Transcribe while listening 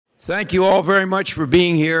Thank you all very much for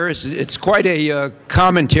being here. It's quite a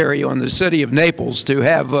commentary on the city of Naples to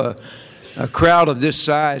have a crowd of this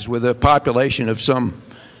size with a population of some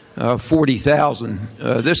 40,000.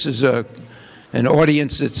 This is an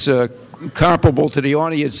audience that's comparable to the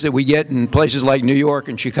audience that we get in places like New York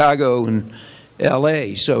and Chicago and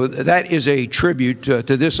L.A. So that is a tribute to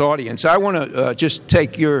this audience. I want to just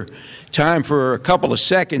take your time for a couple of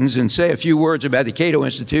seconds and say a few words about the Cato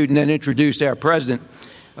Institute and then introduce our president,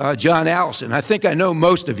 John Allison. I think I know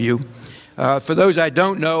most of you. For those I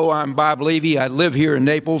don't know, I'm Bob Levy. I live here in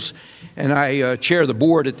Naples, and I chair the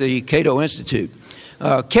board at the Cato Institute.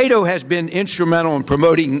 Cato has been instrumental in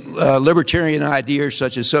promoting libertarian ideas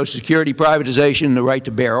such as Social Security privatization, the right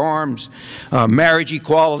to bear arms, marriage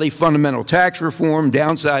equality, fundamental tax reform,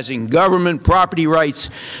 downsizing government, property rights,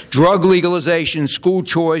 drug legalization, school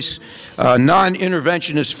choice,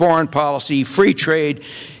 non-interventionist foreign policy, free trade,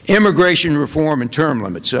 immigration reform, and term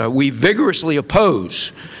limits. We vigorously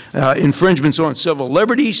oppose infringements on civil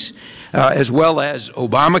liberties, as well as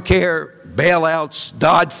Obamacare, bailouts,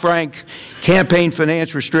 Dodd-Frank, campaign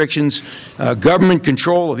finance restrictions, government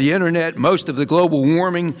control of the Internet, most of the global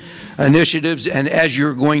warming initiatives, and as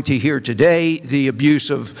you're going to hear today, the abuse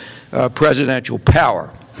of presidential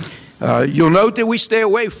power. You'll note that we stay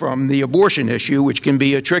away from the abortion issue, which can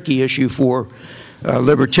be a tricky issue for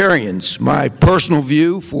libertarians. My personal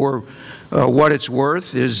view, for what it's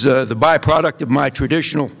worth, is the byproduct of my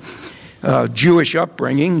traditional Jewish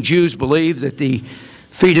upbringing. Jews believe that the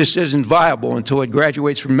fetus isn't viable until it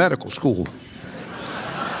graduates from medical school.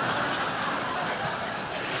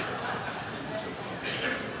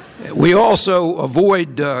 We also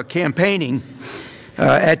avoid campaigning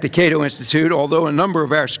at the Cato Institute, although a number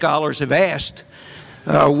of our scholars have asked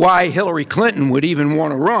why Hillary Clinton would even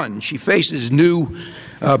want to run. She faces new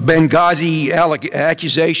Benghazi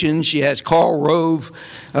accusations. She has Karl Rove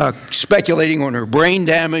speculating on her brain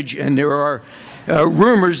damage, and there are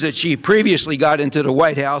rumors that she previously got into the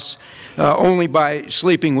White House only by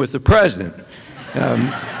sleeping with the president.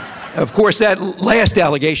 Of course, that last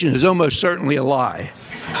allegation is almost certainly a lie.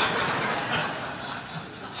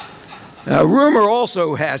 Rumor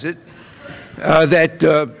also has it that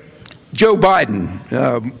Joe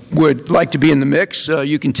Biden would like to be in the mix.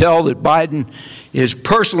 You can tell that Biden is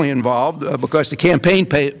personally involved because the campaign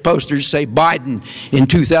posters say Biden in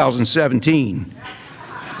 2017.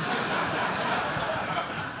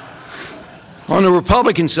 On the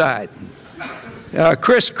Republican side,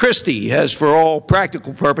 Chris Christie has, for all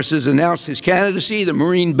practical purposes, announced his candidacy. The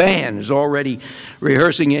Marine Band is already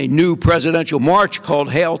rehearsing a new presidential march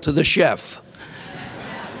called Hail to the Chef.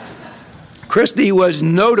 Christie was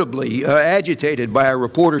notably agitated by a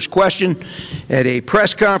reporter's question at a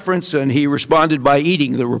press conference, and he responded by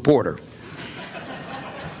eating the reporter.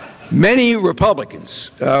 Many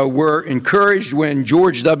Republicans were encouraged when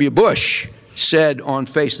George W. Bush said on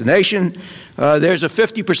Face the Nation, there's a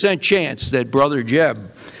 50% chance that Brother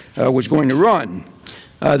Jeb was going to run.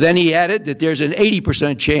 Then he added that there's an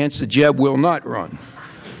 80% chance that Jeb will not run.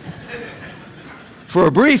 For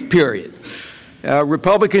a brief period,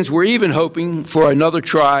 Republicans were even hoping for another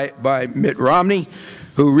try by Mitt Romney,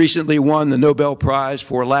 who recently won the Nobel Prize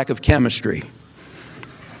for lack of chemistry.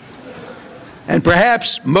 And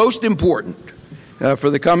perhaps most important for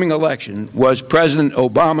the coming election was President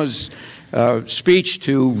Obama's speech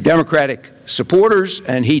to Democratic supporters,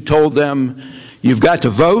 and he told them, you've got to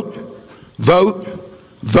vote, vote,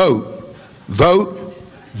 vote, vote,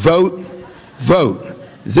 vote, vote.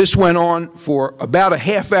 This went on for about a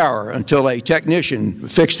half hour until a technician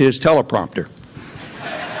fixed his teleprompter.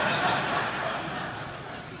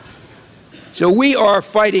 So we are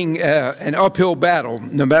fighting an uphill battle,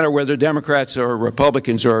 no matter whether Democrats or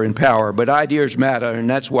Republicans are in power, but ideas matter, and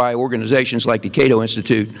that's why organizations like the Cato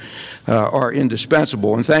Institute are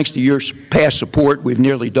indispensable. And thanks to your past support, we've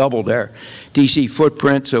nearly doubled our D.C.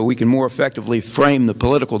 footprint so we can more effectively frame the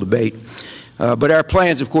political debate. But our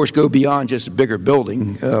plans, of course, go beyond just a bigger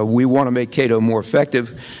building. We want to make Cato more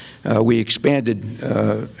effective. We expanded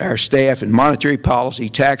our staff in monetary policy,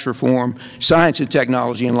 tax reform, science and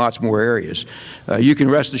technology, and lots more areas. You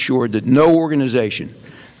can rest assured that no organization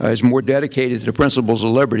is more dedicated to the principles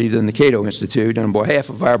of liberty than the Cato Institute. And on behalf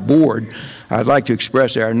of our board, I'd like to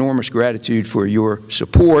express our enormous gratitude for your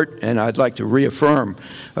support, and I'd like to reaffirm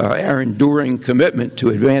our enduring commitment to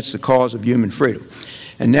advance the cause of human freedom.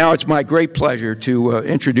 And now it's my great pleasure to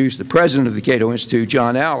introduce the president of the Cato Institute,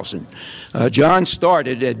 John Allison. John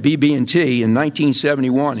started at BB&T in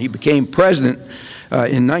 1971. He became president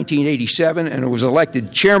in 1987 and was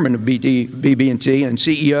elected chairman of BB&T and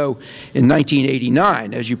CEO in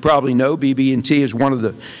 1989. As you probably know, BB&T is one of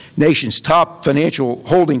the nation's top financial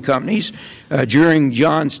holding companies. During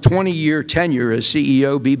John's 20-year tenure as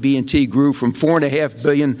CEO, BB&T grew from $4.5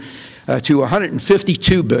 billion to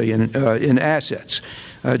 $152 billion in assets.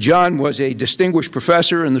 John was a distinguished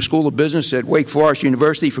professor in the School of Business at Wake Forest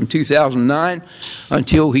University from 2009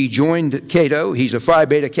 until he joined Cato. He's a Phi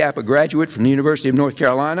Beta Kappa graduate from the University of North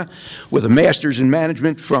Carolina with a master's in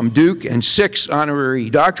management from Duke and 6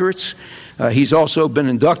 honorary doctorates. He's also been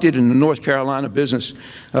inducted in the North Carolina Business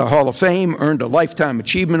Hall of Fame, earned a Lifetime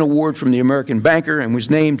Achievement Award from the American Banker, and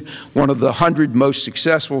was named one of the 100 most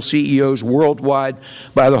successful CEOs worldwide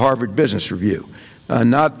by the Harvard Business Review.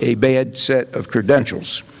 Not a bad set of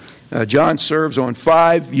credentials. John serves on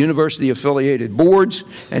 5 university-affiliated boards,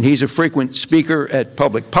 and he's a frequent speaker at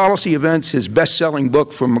public policy events. His best-selling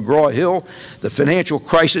book from McGraw-Hill, The Financial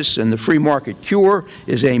Crisis and the Free Market Cure,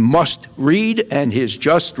 is a must-read, and his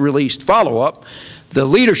just-released follow-up, The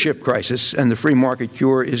Leadership Crisis and the Free Market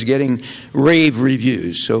Cure, is getting rave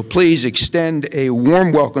reviews. So please extend a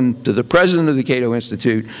warm welcome to the president of the Cato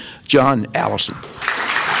Institute, John Allison.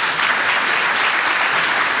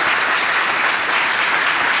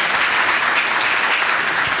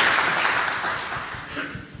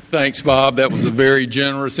 Thanks, Bob. That was a very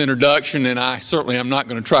generous introduction, and I certainly am not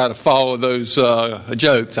going to try to follow those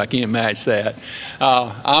jokes. I can't match that.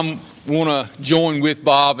 I want to join with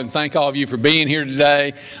Bob and thank all of you for being here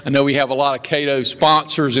today. I know we have a lot of Cato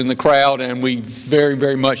sponsors in the crowd, and we very,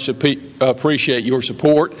 very much appreciate your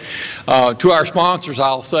support. To our sponsors,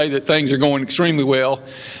 I'll say that things are going extremely well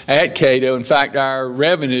at Cato. In fact, our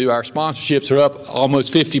revenue, our sponsorships are up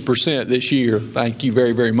almost 50% this year. Thank you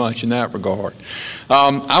very, very much in that regard.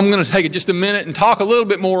 I'm going to take just a minute and talk a little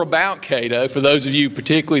bit more about Cato for those of you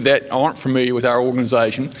particularly that aren't familiar with our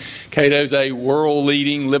organization. Cato is a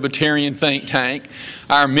world-leading libertarian think tank.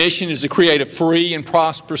 Our mission is to create a free and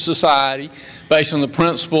prosperous society based on the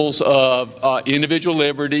principles of individual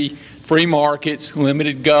liberty, free markets,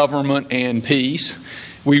 limited government, and peace.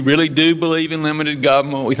 We really do believe in limited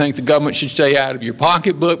government. We think the government should stay out of your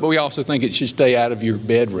pocketbook, but we also think it should stay out of your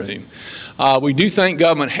bedroom. We do think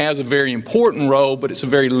government has a very important role, but it's a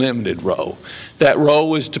very limited role. That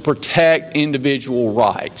role is to protect individual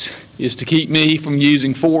rights, is to keep me from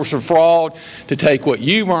using force or fraud to take what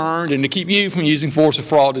you've earned, and to keep you from using force or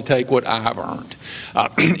fraud to take what I've earned.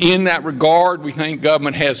 In that regard, we think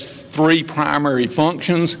government has 3 primary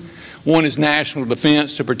functions. One is national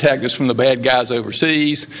defense to protect us from the bad guys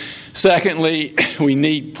overseas. Secondly, we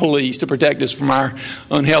need police to protect us from our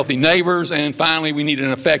unhealthy neighbors. And finally, we need an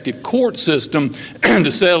effective court system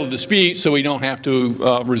to settle disputes so we don't have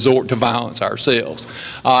to resort to violence ourselves.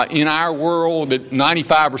 In our world,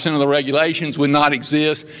 95% of the regulations would not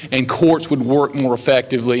exist, and courts would work more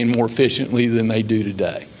effectively and more efficiently than they do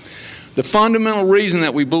today. The fundamental reason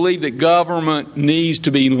that we believe that government needs to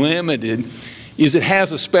be limited is it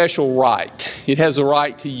has a special right. It has a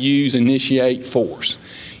right to initiate force.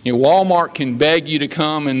 You know, Walmart can beg you to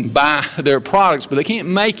come and buy their products, but they can't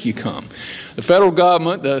make you come. The federal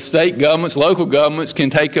government, the state governments, local governments can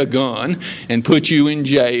take a gun and put you in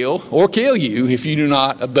jail or kill you if you do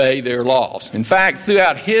not obey their laws. In fact,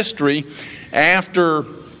 throughout history, after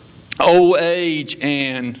old age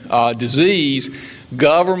and disease,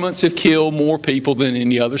 governments have killed more people than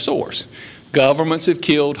any other source. Governments have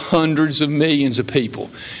killed hundreds of millions of people.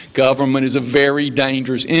 Government is a very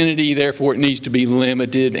dangerous entity, therefore it needs to be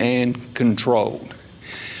limited and controlled.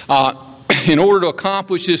 In order to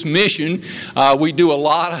accomplish this mission, we do a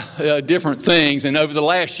lot of different things, and over the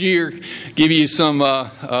last year, give you some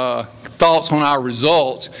thoughts on our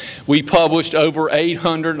results. We published over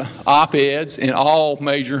 800 op-eds in all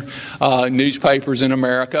major newspapers in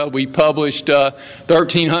America. We published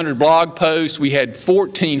 1,300 blog posts. We had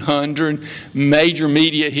 1,400 major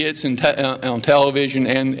media hits on television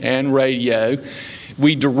and radio.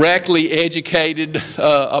 We directly educated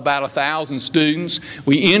about 1,000 students.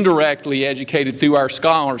 We indirectly educated through our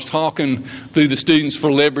scholars, talking through the Students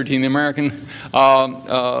for Liberty and the American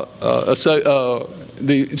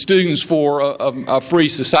the Students for a Free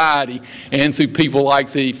Society, and through people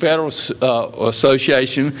like the Federal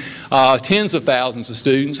Association, tens of thousands of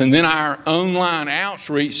students, and then our online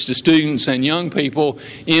outreach to students and young people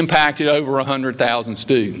impacted over 100,000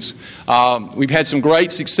 students. We've had some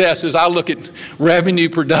great successes. I look at revenue,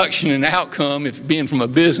 production, and outcome, if being from a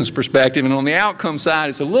business perspective, and on the outcome side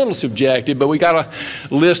it's a little subjective, but we got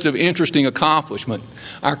a list of interesting accomplishments.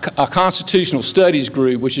 Our Constitutional Studies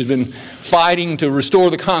group, which has been fighting to restore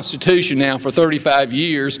the Constitution now for 35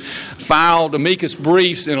 years, filed amicus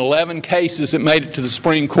briefs in 11 cases that made it to the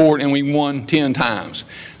Supreme Court, and we won 10 times.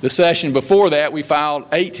 The session before that, we filed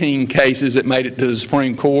 18 cases that made it to the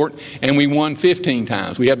Supreme Court, and we won 15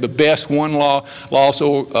 times. We have the best one-loss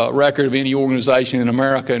record of any organization in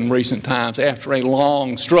America in recent times after a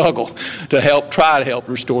long struggle to try to help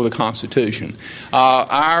restore the Constitution.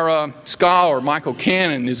 Our scholar, Michael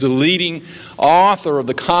Cannon, is the leading author of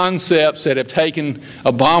the concepts that have taken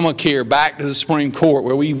Obamacare back to the Supreme Court,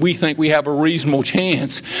 where we think we have a reasonable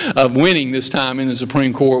chance of winning this time in the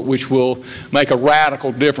Supreme Court, which will make a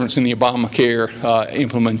radical difference in the Obamacare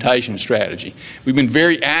implementation strategy. We've been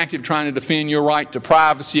very active trying to defend your right to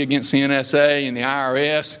privacy against the NSA and the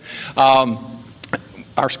IRS.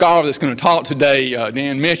 Our scholar that's going to talk today,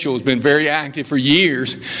 Dan Mitchell, has been very active for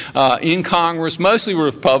years in Congress, mostly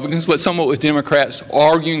with Republicans, but somewhat with Democrats,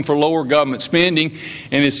 arguing for lower government spending.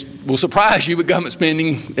 And it will surprise you, but government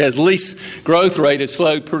spending, at least growth rate, has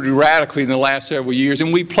slowed pretty radically in the last several years,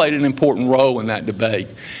 and we played an important role in that debate.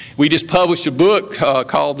 We just published a book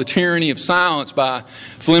called The Tyranny of Silence by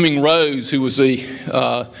Fleming Rose, who was the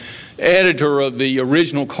editor of the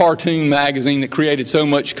original cartoon magazine that created so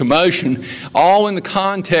much commotion, all in the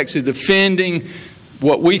context of defending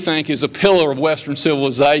what we think is a pillar of Western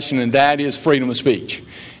civilization, and that is freedom of speech.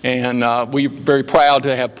 And we're very proud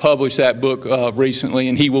to have published that book recently,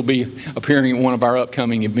 and he will be appearing at one of our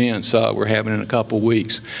upcoming events we're having in a couple of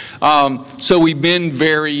weeks. So we've been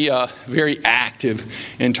very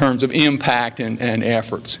active in terms of impact and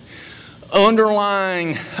efforts.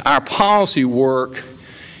 Underlying our policy work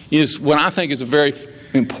is what I think is a very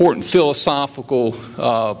important philosophical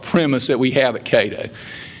premise that we have at Cato.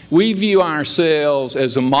 We view ourselves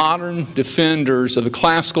as the modern defenders of the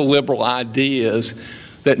classical liberal ideas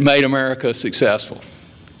that made America successful: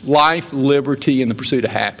 life, liberty, and the pursuit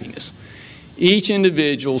of happiness. Each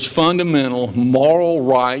individual's fundamental moral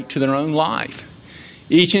right to their own life.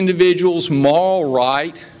 Each individual's moral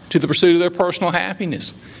right to the pursuit of their personal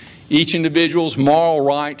happiness. Each individual's moral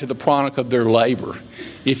right to the product of their labor.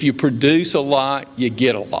 If you produce a lot, you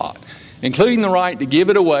get a lot, including the right to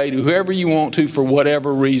give it away to whoever you want to for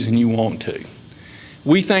whatever reason you want to.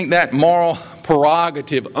 We think that moral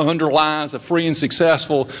prerogative underlies a free and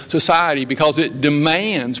successful society because it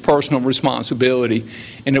demands personal responsibility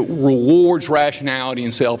and it rewards rationality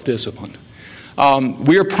and self-discipline.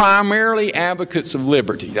 We are primarily advocates of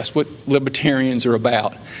liberty. That's what libertarians are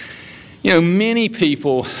about. You know, many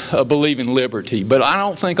people believe in liberty, but I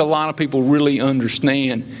don't think a lot of people really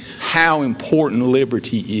understand how important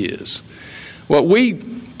liberty is. What we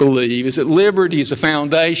believe is that liberty is a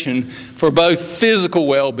foundation for both physical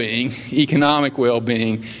well-being, economic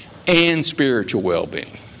well-being, and spiritual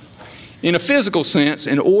well-being. In a physical sense,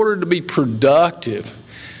 in order to be productive,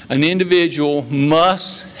 an individual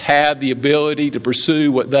must have the ability to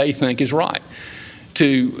pursue what they think is right,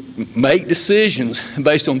 to make decisions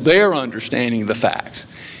based on their understanding of the facts.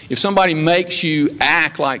 If somebody makes you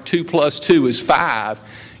act like 2 + 2 is 5,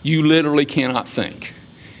 you literally cannot think.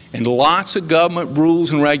 And lots of government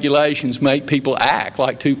rules and regulations make people act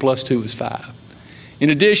like 2 + 2 is 5. In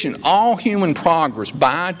addition, all human progress,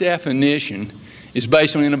 by definition, is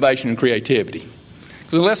based on innovation and creativity.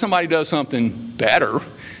 Because unless somebody does something better,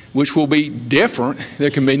 which will be different, there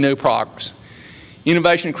can be no progress.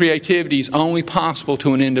 Innovation and creativity is only possible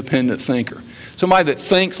to an independent thinker. Somebody that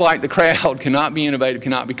thinks like the crowd cannot be innovative,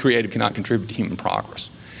 cannot be creative, cannot contribute to human progress.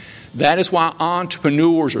 That is why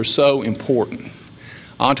entrepreneurs are so important.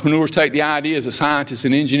 Entrepreneurs take the ideas of scientists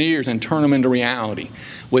and engineers and turn them into reality.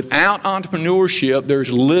 Without entrepreneurship,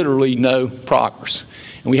 there's literally no progress.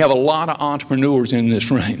 And we have a lot of entrepreneurs in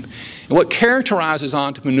this room. And what characterizes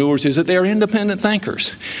entrepreneurs is that they're independent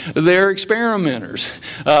thinkers. They're experimenters.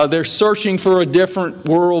 They're searching for a different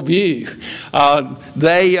worldview.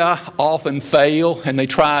 They often fail and they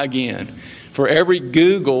try again. For every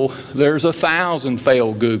Google, there's 1,000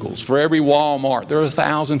 failed Googles. For every Walmart, there are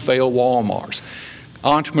 1,000 failed Walmarts.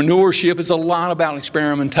 Entrepreneurship is a lot about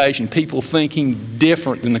experimentation, people thinking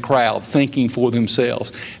different than the crowd, thinking for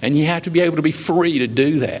themselves. And you have to be able to be free to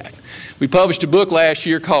do that. We published a book last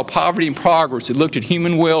year called Poverty and Progress. It looked at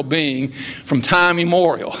human well-being from time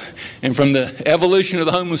immemorial and from the evolution of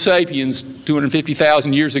the Homo sapiens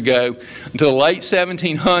 250,000 years ago until the late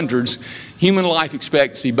 1700s. human life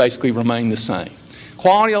expectancy basically remained the same.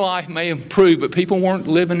 Quality of life may improve, but people weren't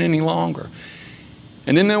living any longer.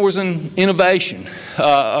 And then there was an innovation,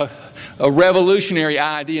 a revolutionary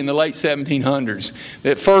idea in the late 1700s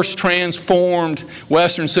that first transformed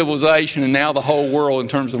Western civilization and now the whole world in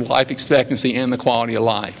terms of life expectancy and the quality of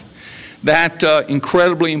life. That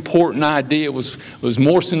incredibly important idea was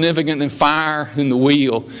more significant than fire in the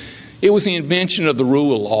wheel. It was the invention of the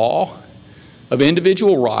rule of law, of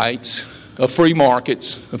individual rights, of free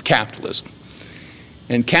markets, of capitalism.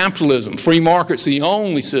 And capitalism, free markets, the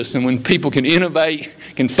only system when people can innovate,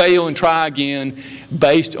 can fail and try again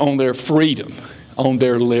based on their freedom, on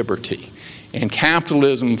their liberty. And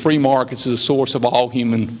capitalism, free markets, is the source of all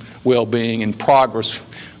human well-being, and progress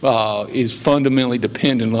is fundamentally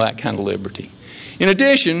dependent on that kind of liberty. In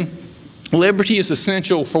addition, liberty is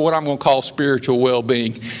essential for what I'm going to call spiritual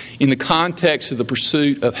well-being in the context of the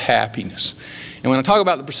pursuit of happiness. And when I talk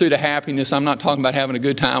about the pursuit of happiness, I'm not talking about having a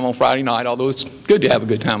good time on Friday night, although it's good to have a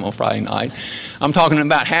good time on Friday night. I'm talking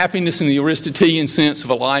about happiness in the Aristotelian sense of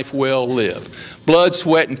a life well lived. Blood,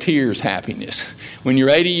 sweat, and tears happiness. When you're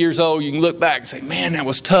 80 years old, you can look back and say, man, that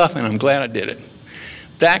was tough, and I'm glad I did it.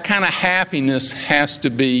 That kind of happiness has to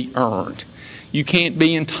be earned. You can't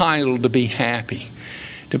be entitled to be happy.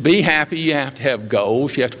 To be happy, you have to have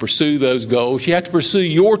goals. You have to pursue those goals. You have to pursue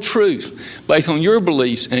your truth based on your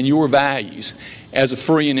beliefs and your values as a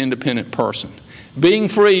free and independent person. Being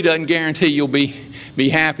free doesn't guarantee you'll be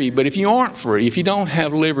happy, but if you aren't free, if you don't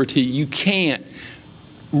have liberty, you can't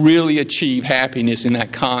really achieve happiness in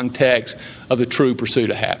that context of the true pursuit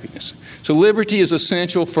of happiness. So liberty is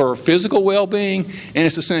essential for physical well-being, and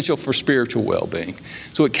it's essential for spiritual well-being.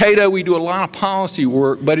 So at Cato, we do a lot of policy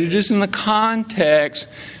work, but it is in the context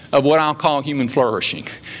of what I'll call human flourishing.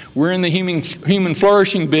 We're in the human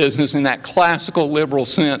flourishing business in that classical liberal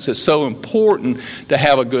sense that's so important to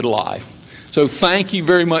have a good life. So thank you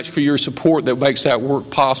very much for your support that makes that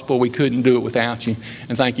work possible. We couldn't do it without you,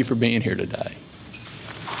 and thank you for being here today.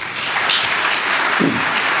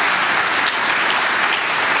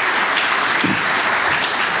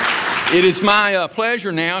 It is my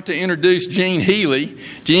pleasure now to introduce Gene Healy.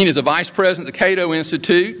 Gene is a vice president of the Cato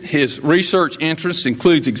Institute. His research interests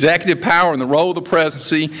includes executive power and the role of the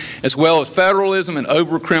presidency, as well as federalism and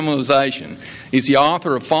over-criminalization. He's the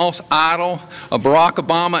author of False Idol, of Barack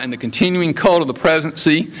Obama and the Continuing Cult of the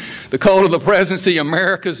Presidency, The Cult of the Presidency,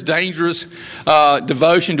 America's Dangerous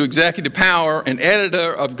Devotion to Executive Power, and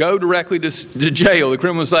editor of Go Directly to Jail, the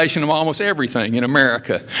criminalization of almost everything in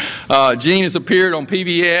America. Gene has appeared on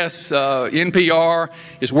PBS, NPR.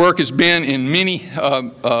 His work has been in many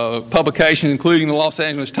publications, including the Los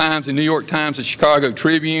Angeles Times, the New York Times, the Chicago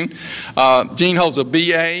Tribune. Gene holds a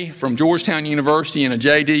BA from Georgetown University and a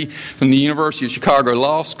JD from the University of Chicago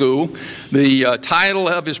Law School. The title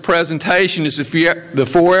of his presentation is The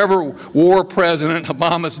Forever War President,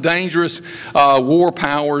 Obama's Dangerous War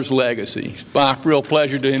Powers Legacy. It's my real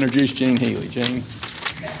pleasure to introduce Gene Healy. Gene.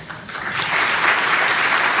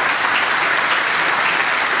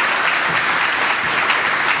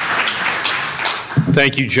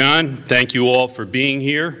 Thank you, John. Thank you all for being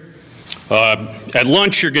here. At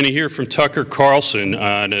lunch, you're going to hear from Tucker Carlson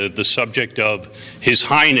on the subject of His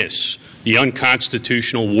Highness, the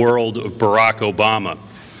unconstitutional world of Barack Obama.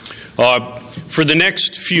 For the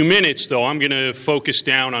next few minutes, though, I'm going to focus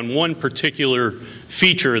down on one particular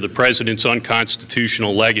feature of the president's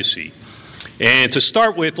unconstitutional legacy. And to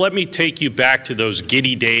start with, let me take you back to those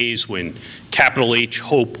giddy days when capital H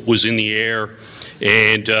hope was in the air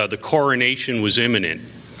and the coronation was imminent.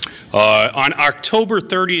 On October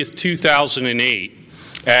 30th, 2008,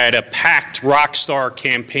 at a packed Rockstar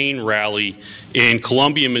campaign rally in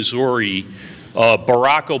Columbia, Missouri,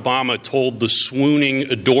 Barack Obama told the swooning,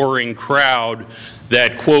 adoring crowd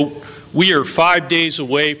that, quote, "We are 5 days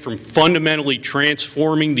away from fundamentally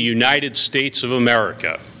transforming the United States of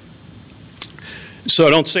America."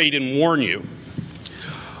 So don't say he didn't warn you.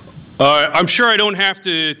 I'm sure I don't have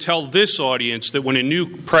to tell this audience that when a new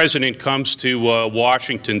president comes to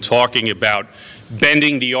Washington talking about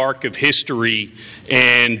bending the arc of history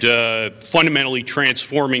and fundamentally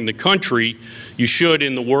transforming the country, you should,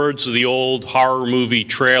 in the words of the old horror movie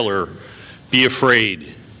trailer, be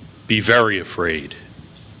afraid, be very afraid.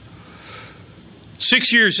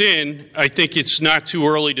 6 years in, I think it's not too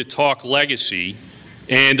early to talk legacy,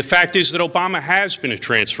 and the fact is that Obama has been a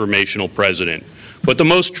transformational president. But the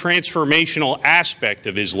most transformational aspect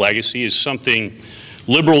of his legacy is something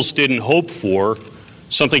liberals didn't hope for,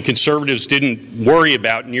 something conservatives didn't worry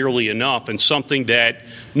about nearly enough, and something that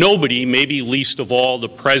nobody, maybe least of all the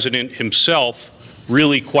president himself,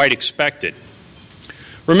 really quite expected.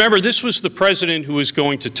 Remember, this was the president who was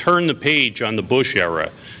going to turn the page on the Bush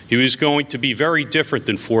era. He was going to be very different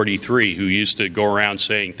than 43, who used to go around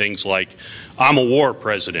saying things like, I'm a war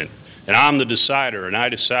president, and I'm the decider, and I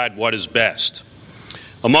decide what is best.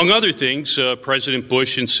 Among other things, President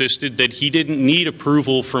Bush insisted that he didn't need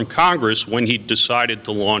approval from Congress when he decided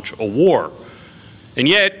to launch a war. And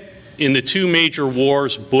yet, in the two major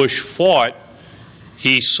wars Bush fought,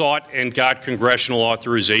 he sought and got congressional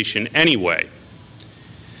authorization anyway.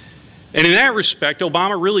 And in that respect,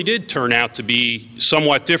 Obama really did turn out to be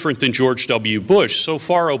somewhat different than George W. Bush. So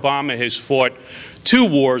far, Obama has fought two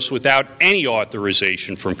wars without any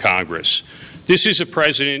authorization from Congress. This is a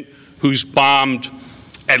president who's bombed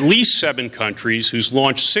at least 7 countries, who's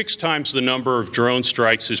launched 6 times the number of drone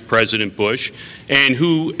strikes as President Bush, and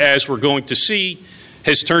who, as we're going to see,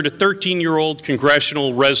 has turned a 13-year-old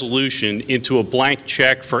congressional resolution into a blank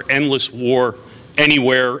check for endless war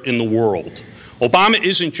anywhere in the world. Obama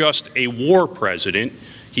isn't just a war president,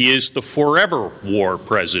 he is the forever war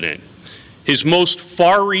president. His most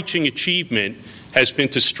far-reaching achievement has been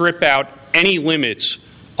to strip out any limits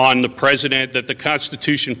on the president that the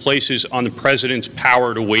Constitution places on the president's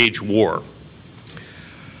power to wage war.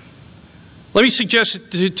 Let me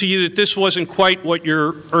suggest to you that this wasn't quite what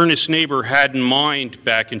your earnest neighbor had in mind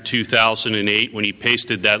back in 2008 when he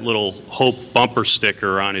pasted that little Hope bumper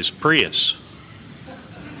sticker on his Prius.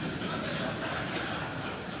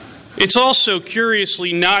 It's also,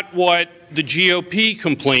 curiously, not what the GOP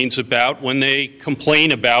complains about when they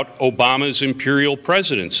complain about Obama's imperial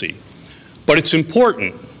presidency. But it's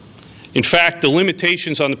important. In fact, the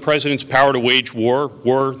limitations on the president's power to wage war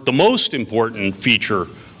were the most important feature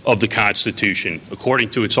of the Constitution, according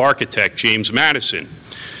to its architect, James Madison.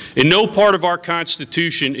 In no part of our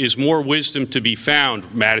Constitution is more wisdom to be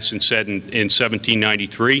found, Madison said in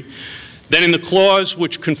 1793, than in the clause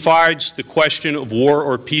which confides the question of war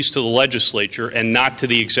or peace to the legislature and not to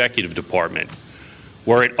the executive department.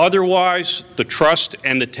 Were it otherwise, the trust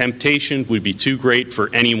and the temptation would be too great for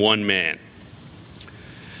any one man.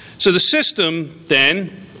 So the system,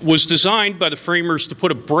 then, was designed by the framers to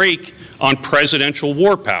put a brake on presidential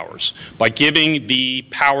war powers by giving the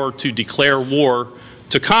power to declare war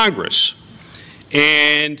to Congress.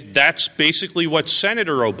 And that's basically what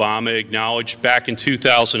Senator Obama acknowledged back in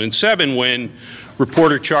 2007 when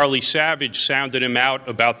reporter Charlie Savage sounded him out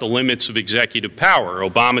about the limits of executive power.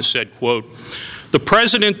 Obama said, quote, "The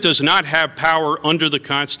president does not have power under the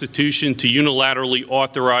Constitution to unilaterally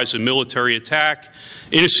authorize a military attack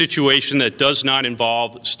in a situation that does not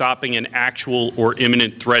involve stopping an actual or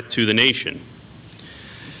imminent threat to the nation."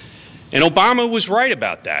 And Obama was right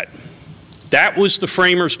about that. That was the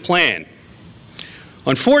framers' plan.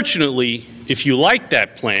 Unfortunately, if you like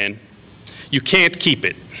that plan, you can't keep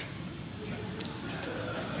it.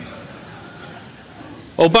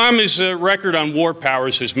 Obama's record on war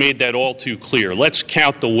powers has made that all too clear. Let's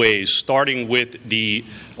count the ways, starting with the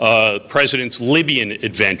president's Libyan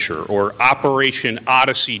adventure, or Operation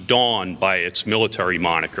Odyssey Dawn by its military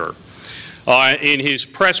moniker. In his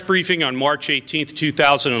press briefing on March 18,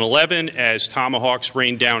 2011, as tomahawks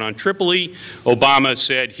rained down on Tripoli, Obama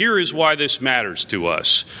said, "Here is why this matters to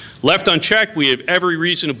us. Left unchecked, we have every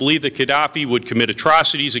reason to believe that Gaddafi would commit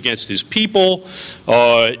atrocities against his people,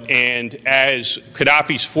 and as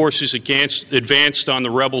Gaddafi's forces advanced on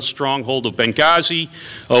the rebel stronghold of Benghazi,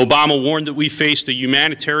 Obama warned that we faced a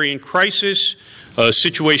humanitarian crisis, a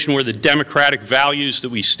situation where the democratic values that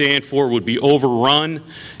we stand for would be overrun,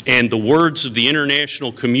 and the words of the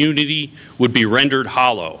international community would be rendered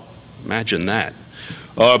hollow." Imagine that.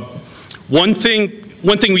 One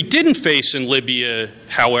thing we didn't face in Libya,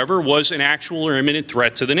 however, was an actual or imminent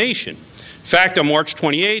threat to the nation. In fact, on March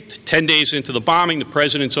 28th, 10 days into the bombing, the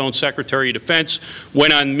president's own Secretary of Defense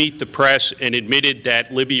went on Meet the Press and admitted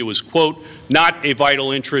that Libya was, quote, "not a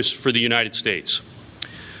vital interest for the United States."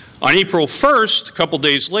 On April 1st, a couple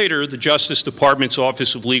days later, the Justice Department's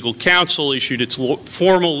Office of Legal Counsel issued its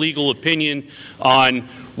formal legal opinion on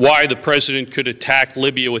why the president could attack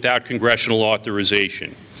Libya without congressional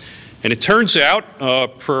authorization. And it turns out,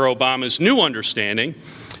 per Obama's new understanding,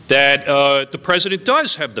 that the president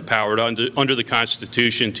does have the power under the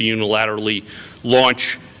Constitution to unilaterally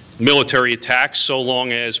launch military attacks so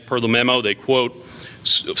long as, per the memo, they, quote,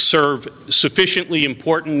 "serve sufficiently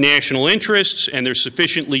important national interests and they're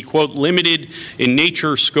sufficiently, quote, limited in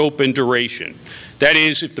nature, scope, and duration." That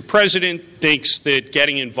is, if the president thinks that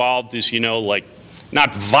getting involved is, like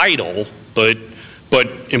not vital, but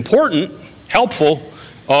important, helpful,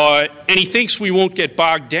 and he thinks we won't get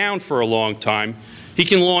bogged down for a long time, he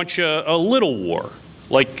can launch a little war,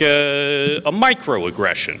 like a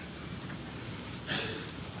microaggression.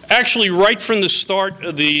 Actually, right from the start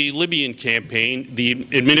of the Libyan campaign, the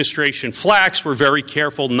administration flacks were very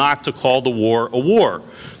careful not to call the war a war.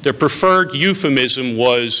 Their preferred euphemism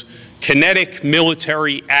was kinetic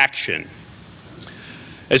military action,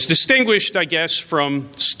 as distinguished, I guess, from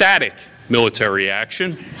static military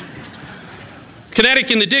action.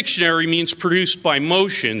 Kinetic in the dictionary means produced by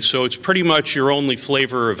motion, so it's pretty much your only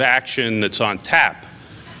flavor of action that's on tap.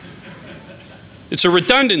 It's a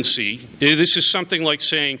redundancy. This is something like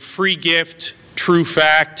saying free gift, true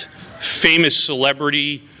fact, famous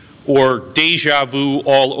celebrity, or deja vu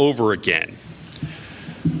all over again.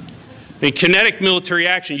 Kinetic military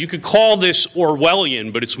action, you could call this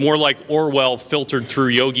Orwellian, but it's more like Orwell filtered through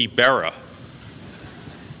Yogi Berra.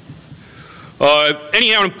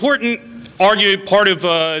 Anyhow, an important argument, part of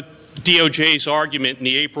DOJ's argument in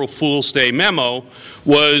the April Fool's Day memo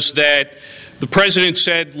was that the president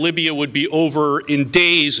said Libya would be over in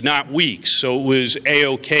days, not weeks, so it was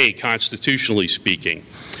A-OK, constitutionally speaking.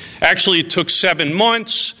 Actually, it took 7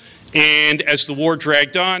 months, and as the war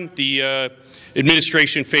dragged on, the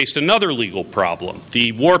administration faced another legal problem.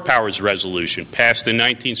 The War Powers Resolution, passed in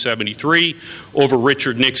 1973 over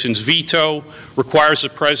Richard Nixon's veto, requires the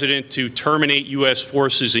president to terminate U.S.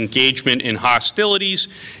 forces' engagement in hostilities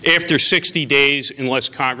after 60 days unless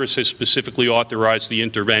Congress has specifically authorized the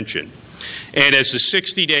intervention. And as the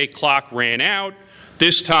 60-day clock ran out,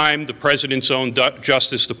 this time the president's own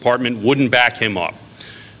Justice Department wouldn't back him up.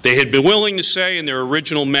 They had been willing to say in their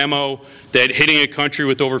original memo that hitting a country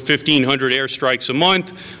with over 1,500 airstrikes a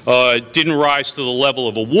month didn't rise to the level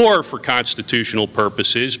of a war for constitutional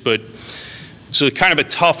purposes, but so kind of a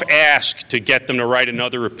tough ask to get them to write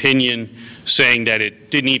another opinion saying that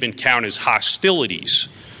it didn't even count as hostilities.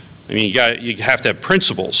 I mean, you have to have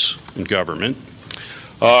principles in government.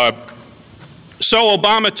 So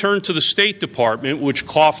Obama turned to the State Department, which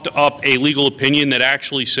coughed up a legal opinion that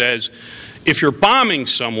actually says, if you're bombing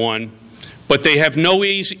someone, but they have no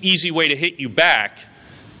easy way to hit you back,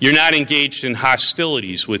 you're not engaged in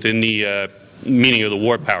hostilities within the meaning of the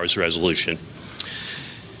War Powers Resolution.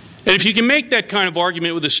 And if you can make that kind of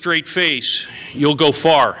argument with a straight face, you'll go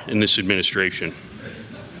far in this administration.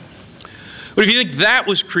 But if you think that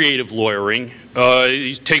was creative lawyering,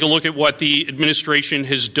 take a look at what the administration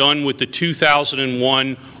has done with the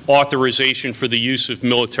 2001 Authorization for the Use of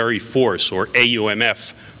Military Force, or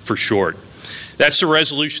AUMF for short. That's the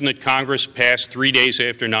resolution that Congress passed 3 days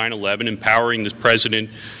after 9/11, empowering the president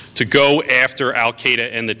to go after al-Qaeda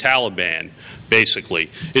and the Taliban, basically.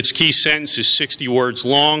 Its key sentence is 60 words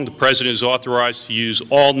long. The president is authorized to use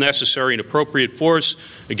all necessary and appropriate force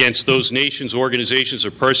against those nations, organizations,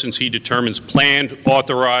 or persons he determines planned,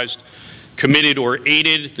 authorized, committed, or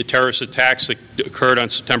aided the terrorist attacks that occurred on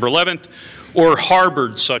September 11th, or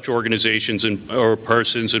harbored such organizations or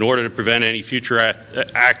persons in order to prevent any future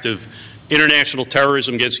act of international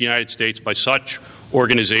terrorism against the United States by such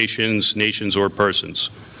organizations, nations, or persons.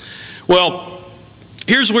 Well,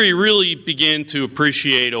 here's where you really begin to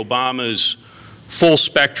appreciate Obama's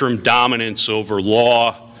full-spectrum dominance over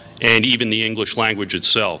law and even the English language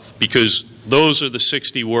itself, because those are the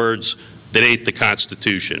 60 words that ate the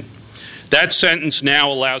Constitution. That sentence now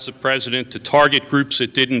allows the president to target groups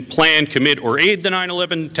that didn't plan, commit, or aid the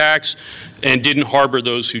 9/11 attacks and didn't harbor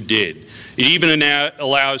those who did. It even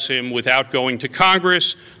allows him, without going to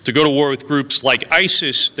Congress, to go to war with groups like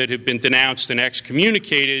ISIS that have been denounced and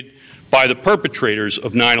excommunicated by the perpetrators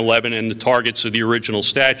of 9/11 and the targets of the original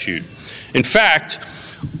statute. In fact,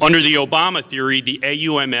 under the Obama theory, the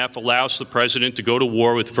AUMF allows the president to go to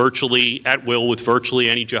war with at will with virtually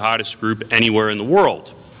any jihadist group anywhere in the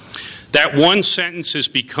world. That one sentence has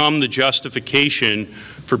become the justification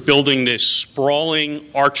for building this sprawling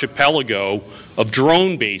archipelago of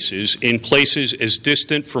drone bases in places as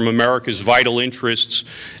distant from America's vital interests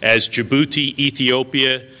as Djibouti,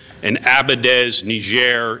 Ethiopia, and Agadez,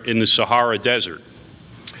 Niger, in the Sahara Desert.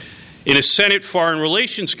 In a Senate Foreign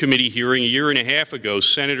Relations Committee hearing a year and a half ago,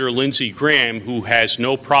 Senator Lindsey Graham, who has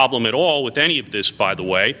no problem at all with any of this, by the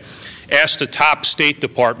way, asked a top State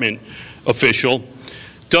Department official,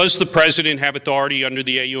 does the president have authority under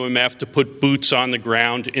the AUMF to put boots on the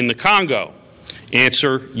ground in the Congo?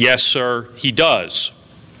 Answer, yes, sir, he does.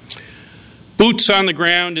 Boots on the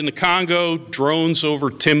ground in the Congo, drones over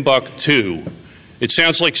Timbuktu. It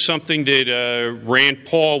sounds like something that Rand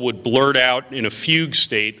Paul would blurt out in a fugue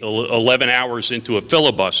state 11 hours into a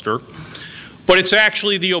filibuster, but it's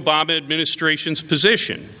actually the Obama administration's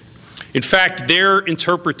position. In fact, their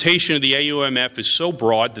interpretation of the AUMF is so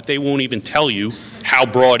broad that they won't even tell you how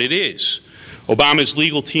broad it is. Obama's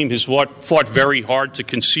legal team has fought very hard to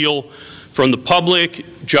conceal from the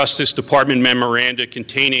public Justice Department memoranda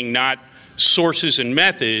containing not sources and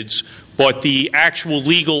methods, but the actual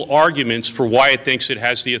legal arguments for why it thinks it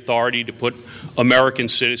has the authority to put American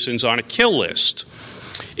citizens on a kill list.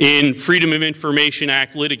 In Freedom of Information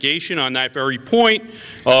Act litigation on that very point,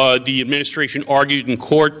 the administration argued in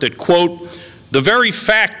court that, quote, the very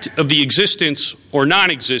fact of the existence or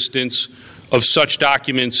non-existence of such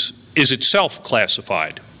documents is itself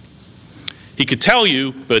classified. He could tell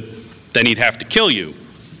you, but then he'd have to kill you.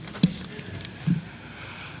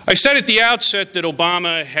 I said at the outset that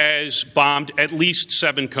Obama has bombed at least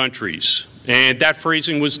 7 countries, and that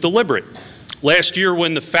phrasing was deliberate. Last year,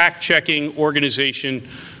 when the fact-checking organization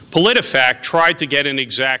PolitiFact tried to get an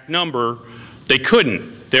exact number, they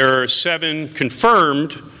couldn't. There are 7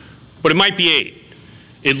 confirmed, but it might be 8.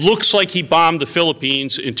 It looks like he bombed the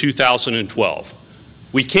Philippines in 2012.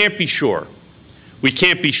 We can't be sure. We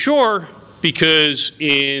can't be sure because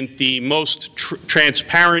in the most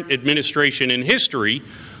transparent administration in history,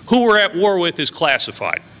 who we're at war with is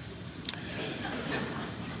classified.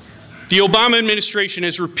 The Obama administration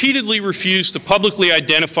has repeatedly refused to publicly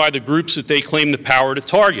identify the groups that they claim the power to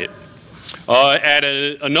target. At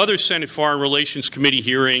another Senate Foreign Relations Committee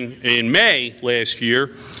hearing in May last year,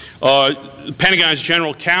 the Pentagon's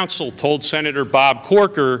general counsel told Senator Bob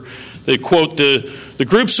Corker that, quote, the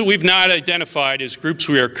groups that we've not identified as groups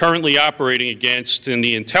we are currently operating against and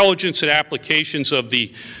the intelligence and applications of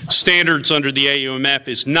the standards under the AUMF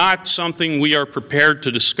is not something we are prepared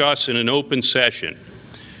to discuss in an open session.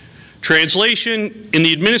 Translation, in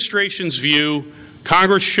the administration's view,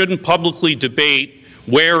 Congress shouldn't publicly debate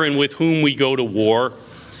where and with whom we go to war,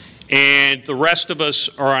 and the rest of us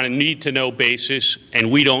are on a need-to-know basis, and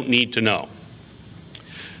we don't need to know.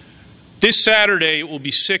 This Saturday, it will be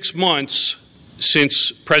 6 months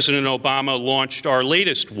since President Obama launched our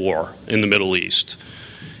latest war in the Middle East.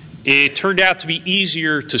 It turned out to be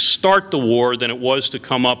easier to start the war than it was to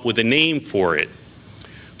come up with a name for it.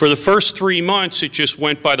 For the first 3 months, it just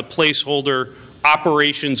went by the placeholder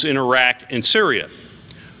operations in Iraq and Syria.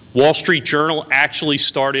 Wall Street Journal actually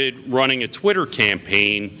started running a Twitter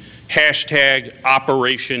campaign,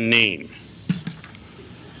 #OperationName.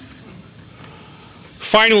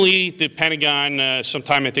 Finally, the Pentagon,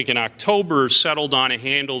 sometime I think in October, settled on a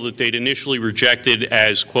handle that they'd initially rejected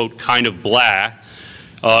as, quote, kind of blah.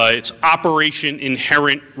 It's Operation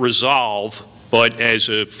Inherent Resolve. But as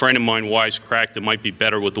a friend of mine wisecracked, it might be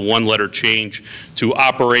better with the 1-letter change to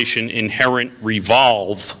Operation Inherent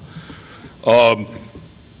Revolve.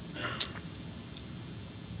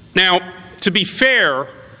 Now, to be fair,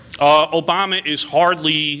 Obama is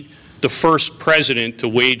hardly the first president to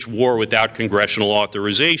wage war without congressional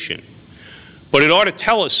authorization. But it ought to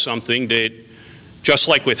tell us something that, just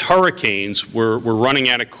like with hurricanes, we're running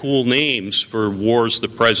out of cool names for wars the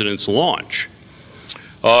presidents launch.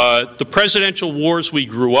 The presidential wars we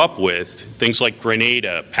grew up with, things like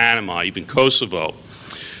Grenada, Panama, even Kosovo,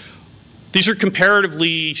 these are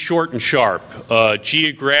comparatively short and sharp,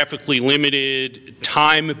 geographically limited,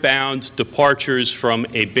 time-bound departures from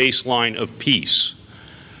a baseline of peace.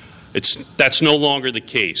 That's no longer the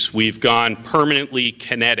case. We've gone permanently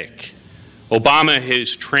kinetic. Obama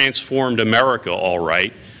has transformed America, all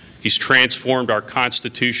right. He's transformed our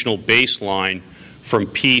constitutional baseline from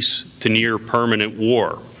peace to near permanent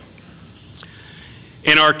war.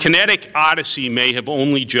 And our kinetic odyssey may have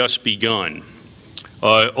only just begun.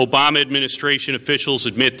 Obama administration officials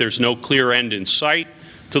admit there's no clear end in sight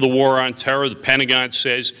to the war on terror. The Pentagon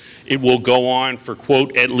says it will go on for,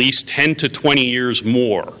 quote, at least 10 to 20 years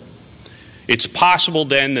more. It's possible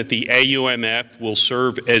then that the AUMF will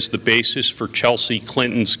serve as the basis for Chelsea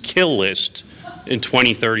Clinton's kill list in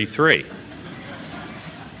 2033.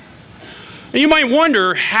 And you might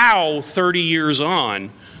wonder how, 30 years on,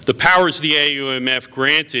 the powers the AUMF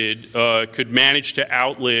granted could manage to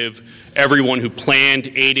outlive everyone who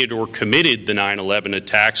planned, aided, or committed the 9/11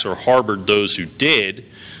 attacks or harbored those who did.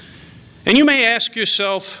 And you may ask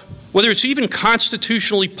yourself whether it's even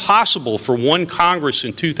constitutionally possible for one Congress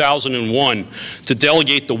in 2001 to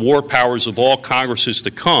delegate the war powers of all Congresses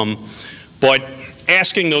to come, but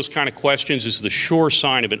asking those kind of questions is the sure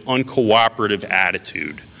sign of an uncooperative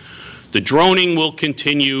attitude. The droning will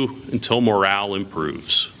continue until morale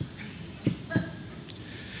improves.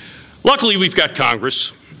 Luckily, we've got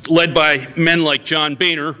Congress, led by men like John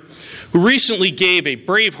Boehner, who recently gave a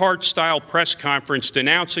Braveheart-style press conference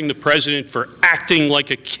denouncing the president for acting like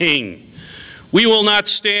a king. We will not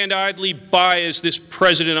stand idly by as this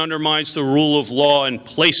president undermines the rule of law and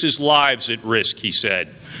places lives at risk, he said.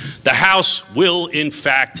 The House will, in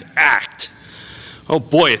fact, act. Oh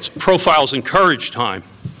boy, it's profiles and courage time.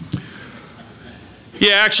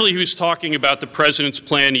 Yeah, actually, he was talking about the president's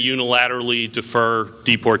plan to unilaterally defer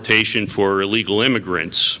deportation for illegal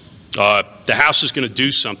immigrants. The House is going to do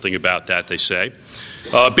something about that, they say.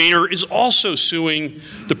 Boehner is also suing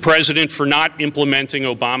the president for not implementing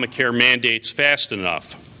Obamacare mandates fast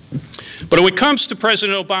enough. But when it comes to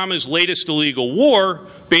President Obama's latest illegal war,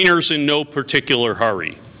 Boehner's in no particular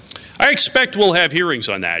hurry. I expect we'll have hearings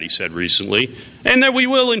on that, he said recently, and that we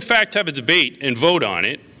will, in fact, have a debate and vote on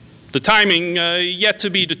it. The timing yet to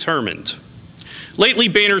be determined. Lately,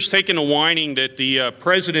 Boehner's taken a whining that the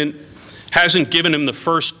president hasn't given him the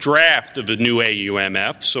first draft of the new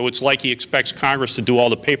AUMF, so it's like he expects Congress to do all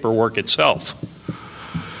the paperwork itself.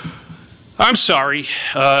 I'm sorry,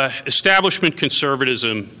 establishment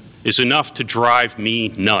conservatism is enough to drive me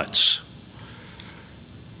nuts.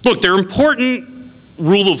 Look, there are important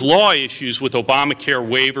rule of law issues with Obamacare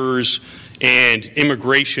waivers and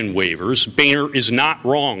immigration waivers. Boehner is not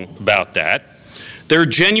wrong about that. There are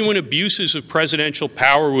genuine abuses of presidential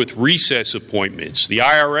power with recess appointments, the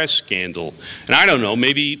IRS scandal, and I don't know,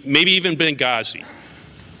 maybe even Benghazi.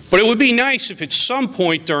 But it would be nice if at some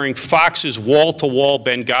point during Fox's wall-to-wall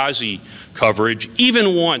Benghazi coverage,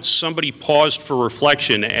 even once somebody paused for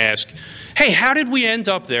reflection to ask, hey, how did we end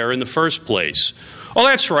up there in the first place? Oh,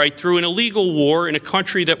 that's right, through an illegal war in a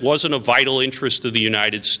country that wasn't a vital interest of the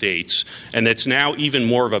United States and that's now even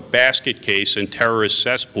more of a basket case and terrorist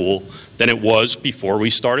cesspool than it was before we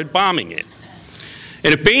started bombing it.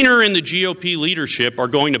 And if Boehner and the GOP leadership are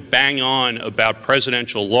going to bang on about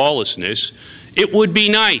presidential lawlessness, it would be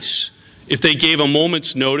nice if they gave a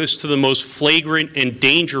moment's notice to the most flagrant and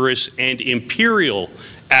dangerous and imperial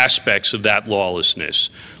aspects of that lawlessness,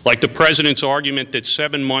 like the president's argument that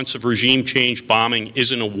 7 months of regime change bombing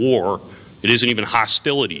isn't a war, it isn't even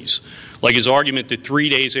hostilities, like his argument that 3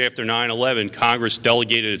 days after 9/11, Congress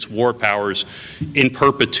delegated its war powers in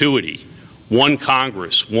perpetuity, one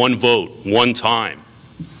Congress, one vote, one time,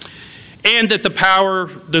 and that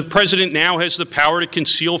the president now has the power to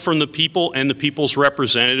conceal from the people and the people's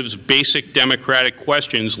representatives basic democratic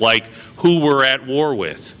questions like who we're at war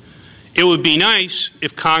with. It would be nice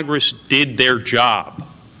if Congress did their job.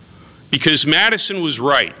 Because Madison was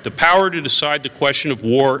right. The power to decide the question of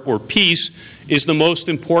war or peace is the most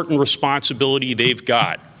important responsibility they've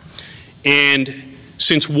got. And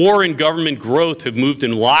since war and government growth have moved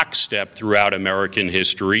in lockstep throughout American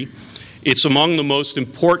history, it's among the most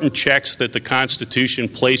important checks that the Constitution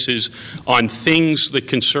places on things that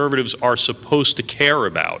conservatives are supposed to care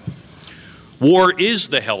about. War is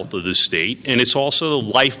the health of the state, and it's also the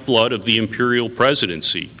lifeblood of the imperial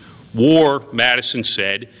presidency. War, Madison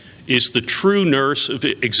said, is the true nurse of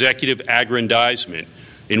executive aggrandizement.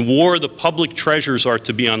 In war, the public treasures are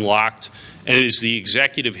to be unlocked, and it is the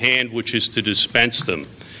executive hand which is to dispense them,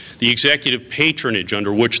 the executive patronage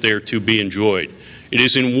under which they are to be enjoyed. It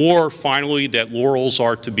is in war, finally, that laurels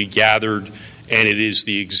are to be gathered, and it is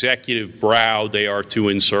the executive brow they are to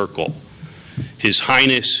encircle. His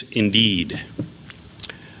Highness, indeed.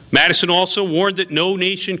 Madison also warned that no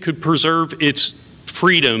nation could preserve its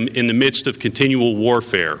freedom in the midst of continual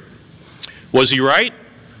warfare. Was he right?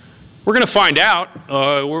 We're going to find out.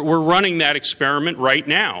 We're running that experiment right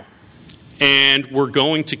now. And we're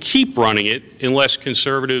going to keep running it unless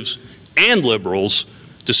conservatives and liberals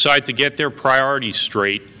decide to get their priorities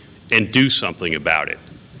straight and do something about it.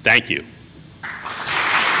 Thank you.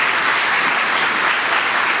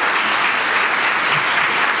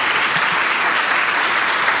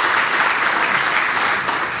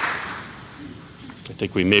 I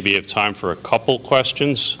think we maybe have time for a couple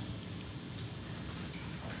questions.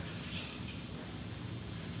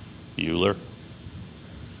 Bueller?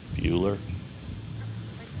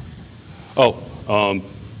 Oh,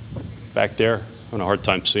 back there. I'm having a hard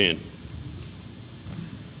time seeing.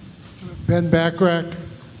 Ben Backrack.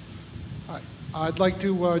 I'd like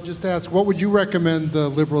to just ask, what would you recommend the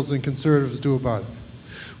liberals and conservatives do about it?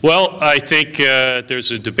 Well, I think there's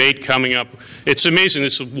a debate coming up. It's amazing.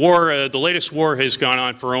 This war, the latest war has gone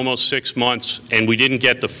on for almost 6 months, and we didn't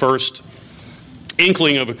get the first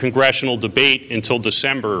inkling of a congressional debate until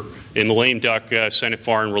December in the lame duck Senate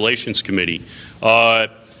Foreign Relations Committee.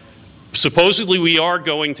 Supposedly, we are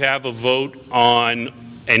going to have a vote on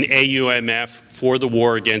an AUMF for the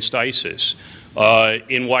war against ISIS.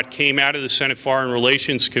 In what came out of the Senate Foreign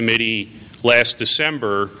Relations Committee last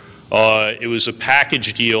December, it was a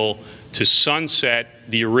package deal to sunset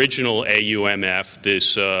the original AUMF,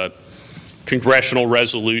 this congressional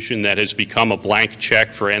resolution that has become a blank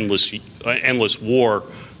check for endless war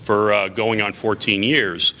for going on 14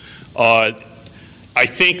 years. I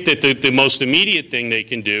think that the most immediate thing they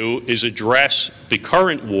can do is address the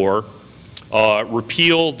current war,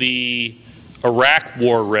 repeal the Iraq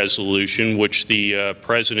War resolution, which the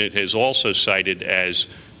president has also cited as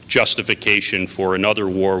justification for another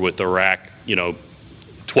war with Iraq,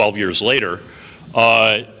 12 years later,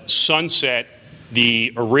 sunset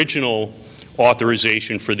the original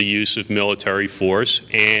authorization for the use of military force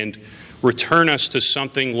and return us to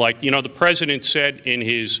something like, the president said in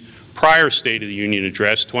his prior State of the Union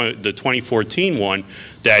address, the 2014 one,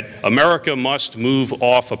 that America must move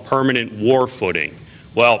off a permanent war footing.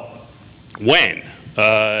 Well, when?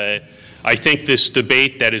 I think this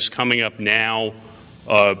debate that is coming up now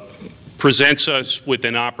presents us with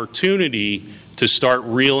an opportunity to start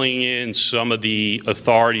reeling in some of the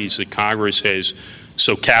authorities that Congress has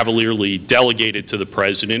so cavalierly delegated to the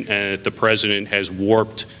president, and that the president has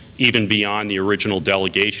warped even beyond the original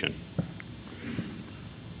delegation.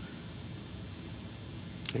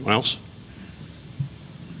 Anyone else?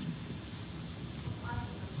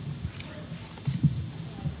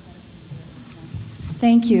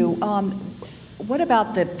 Thank you. What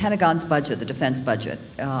about the Pentagon's budget, the defense budget?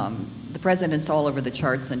 The president's all over the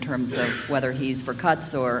charts in terms of whether he's for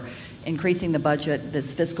cuts or increasing the budget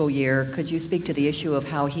this fiscal year. Could you speak to the issue of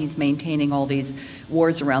how he's maintaining all these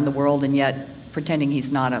wars around the world and yet pretending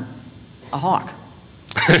he's not a hawk?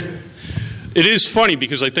 It is funny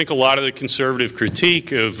because I think a lot of the conservative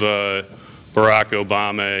critique of Barack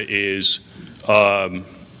Obama is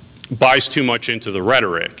buys too much into the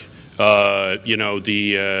rhetoric.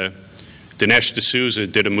 Dinesh D'Souza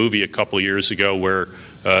did a movie a couple years ago where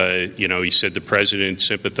he said the president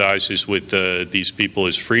sympathizes with these people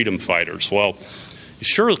as freedom fighters. Well, he's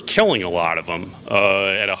sure killing a lot of them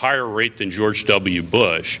at a higher rate than George W.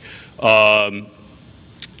 Bush. I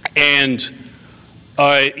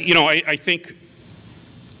think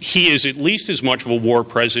he is at least as much of a war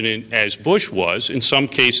president as Bush was, in some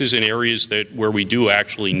cases in areas where we do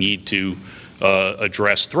actually need to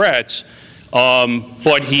address threats.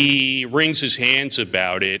 But he wrings his hands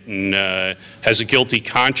about it and has a guilty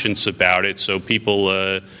conscience about it, so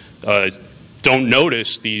people don't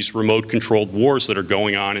notice these remote-controlled wars that are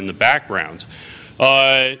going on in the background.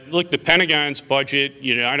 Look, the Pentagon's budget,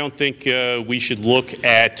 I don't think we should look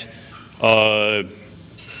at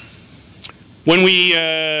when we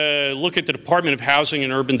look at the Department of Housing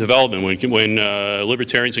and Urban Development, when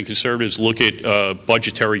libertarians and conservatives look at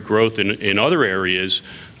budgetary growth in other areas,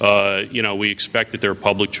 we expect that there are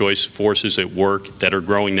public choice forces at work that are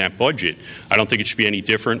growing that budget. I don't think it should be any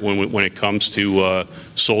different when it comes to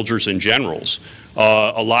soldiers and generals.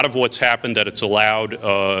 A lot of what's happened that it's allowed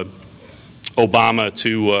Obama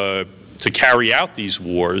to carry out these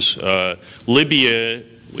wars. Libya,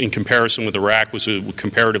 in comparison with Iraq, was a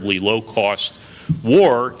comparatively low-cost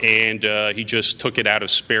war, and he just took it out of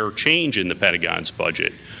spare change in the Pentagon's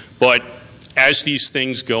budget. But as these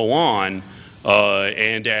things go on,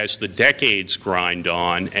 and as the decades grind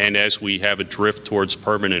on, and as we have a drift towards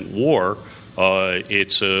permanent war,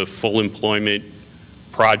 it's a full employment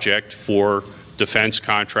project for defense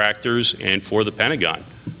contractors and for the Pentagon.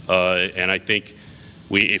 And I think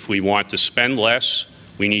if we want to spend less,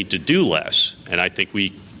 we need to do less, and I think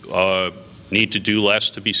we need to do less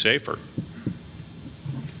to be safer.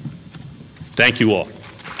 Thank you all.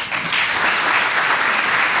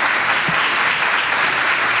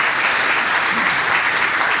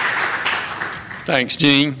 Thanks,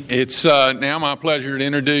 Gene. It's now my pleasure to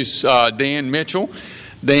introduce Dan Mitchell.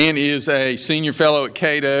 Dan is a senior fellow at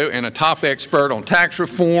Cato and a top expert on tax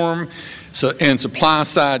reform and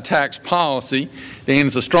supply-side tax policy. Dan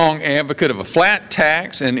is a strong advocate of a flat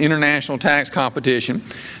tax and international tax competition.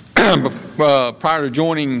 Prior to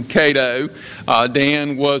joining Cato,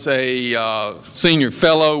 Dan was a senior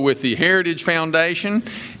fellow with the Heritage Foundation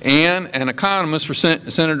and an economist for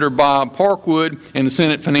Senator Bob Parkwood and the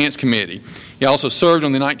Senate Finance Committee. He also served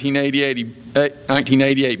on the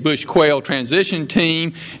 1988 Bush-Quayle transition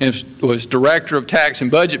team and was director of tax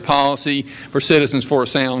and budget policy for Citizens for a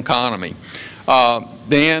Sound Economy.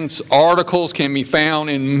 Dan's articles can be found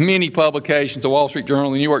in many publications, the Wall Street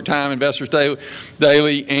Journal, the New York Times, Investors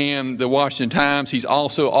Daily, and the Washington Times. He's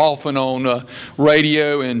also often on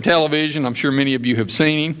radio and television. I'm sure many of you have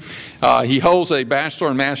seen him. He holds a bachelor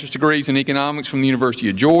and master's degrees in economics from the University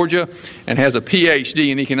of Georgia and has a PhD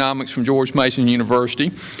in economics from George Mason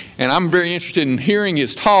University. And I'm very interested in hearing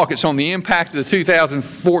his talk. It's on the impact of the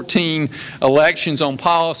 2014 elections on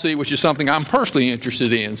policy, which is something I'm personally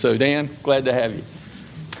interested in. So, Dan, glad to have you.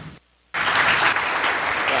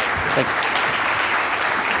 Thank you.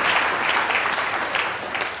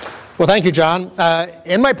 Well, thank you, John.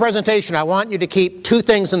 In my presentation, I want you to keep two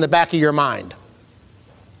things in the back of your mind.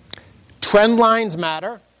 Trend lines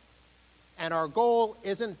matter, And our goal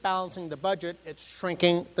isn't balancing the budget, it's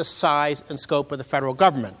shrinking the size and scope of the federal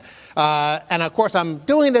government. And of course, I'm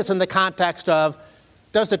doing this in the context of,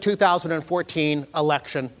 does the 2014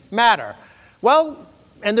 election matter? Well,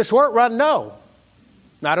 in the short run, no,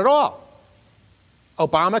 not at all.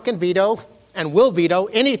 Obama can veto and will veto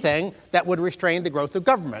anything that would restrain the growth of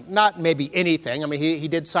government. Not maybe anything. I mean, he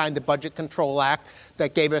did sign the Budget Control Act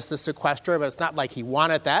that gave us the sequester, but it's not like he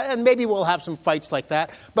wanted that. And maybe we'll have some fights like that.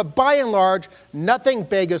 But by and large, nothing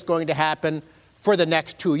big is going to happen for the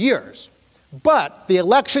next 2 years. But the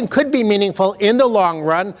election could be meaningful in the long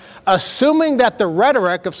run, assuming that the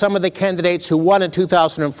rhetoric of some of the candidates who won in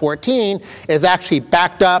 2014 is actually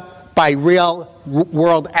backed up by real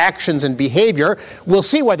world actions and behavior. We'll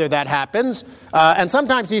see whether that happens. And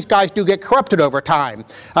sometimes these guys do get corrupted over time.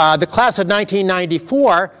 The class of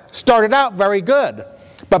 1994 started out very good.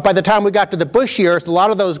 But by the time we got to the Bush years, a lot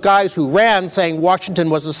of those guys who ran saying Washington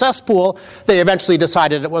was a cesspool, they eventually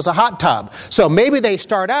decided it was a hot tub. So maybe they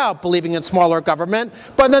start out believing in smaller government,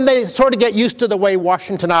 but then they sort of get used to the way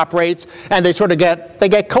Washington operates, and they sort of get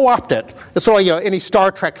co-opted. It's sort of, any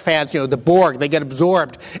Star Trek fans, the Borg, they get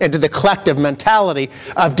absorbed into the collective mentality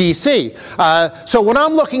of D.C. So when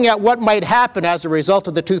I'm looking at what might happen as a result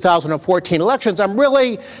of the 2014 elections, I'm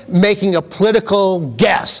really making a political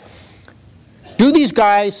guess. Do these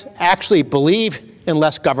guys actually believe in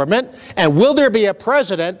less government? And will there be a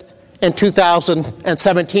president in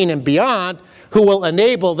 2017 and beyond who will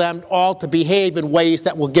enable them all to behave in ways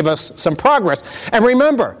that will give us some progress? And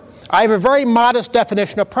remember, I have a very modest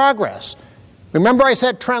definition of progress. Remember I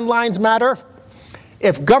said trend lines matter?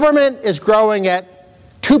 If government is growing at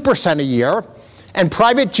 2% a year, and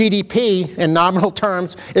private GDP in nominal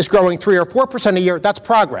terms is growing 3 or 4% a year, that's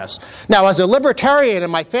progress. Now, as a libertarian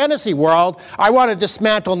in my fantasy world, I want to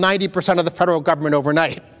dismantle 90% of the federal government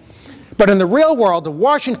overnight. But in the real world of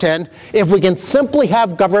Washington, if we can simply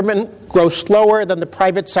have government grow slower than the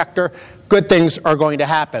private sector, good things are going to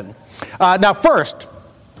happen. Now, first,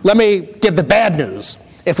 let me give the bad news.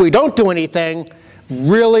 If we don't do anything,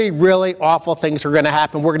 really, really awful things are going to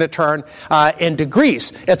happen. We're going to turn into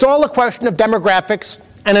Greece. It's all a question of demographics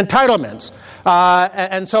and entitlements.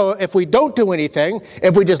 And so if we don't do anything,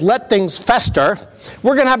 if we just let things fester,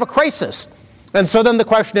 we're going to have a crisis. And so then the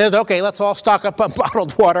question is, okay, let's all stock up on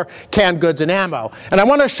bottled water, canned goods, and ammo. And I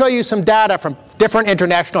want to show you some data from different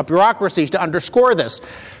international bureaucracies to underscore this.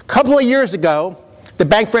 A couple of years ago, the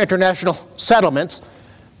Bank for International Settlements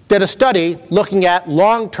did a study looking at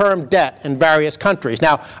long-term debt in various countries.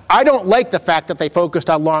 Now, I don't like the fact that they focused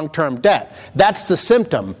on long-term debt. That's the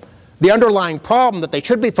symptom. The underlying problem that they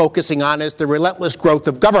should be focusing on is the relentless growth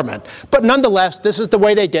of government. But nonetheless, this is the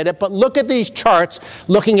way they did it. But look at these charts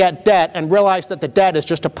looking at debt and realize that the debt is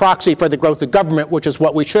just a proxy for the growth of government, which is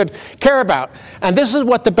what we should care about. And this is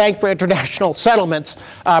what the Bank for International Settlements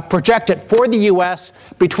projected for the U.S.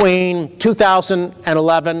 between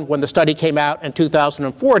 2011, when the study came out, and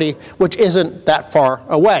 2040, which isn't that far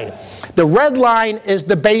away. The red line is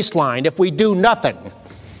the baseline. If we do nothing,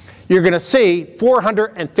 you're going to see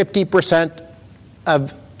 450%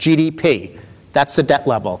 of GDP. That's the debt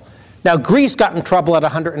level. Now, Greece got in trouble at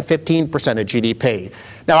 115% of GDP.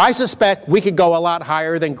 Now, I suspect we could go a lot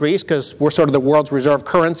higher than Greece because we're sort of the world's reserve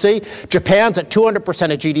currency. Japan's at 200%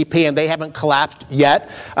 of GDP, and they haven't collapsed yet.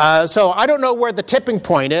 So I don't know where the tipping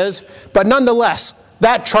point is, but nonetheless,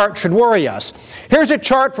 that chart should worry us. Here's a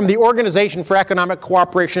chart from the Organization for Economic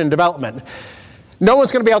Cooperation and Development. No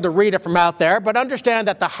one's going to be able to read it from out there, but understand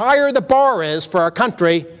that the higher the bar is for a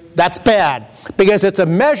country, that's bad, because it's a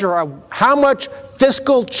measure of how much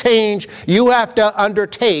fiscal change you have to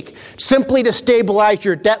undertake simply to stabilize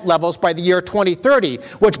your debt levels by the year 2030,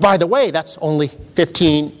 which, by the way, that's only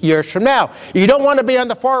 15 years from now. You don't want to be on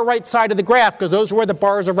the far right side of the graph because those are where the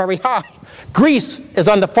bars are very high. Greece is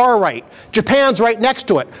on the far right. Japan's right next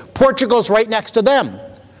to it. Portugal's right next to them.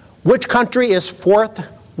 Which country is fourth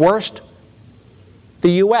worst?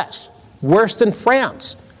 The U.S., worse than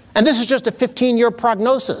France. And this is just a 15-year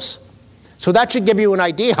prognosis. So that should give you an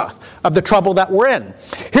idea of the trouble that we're in.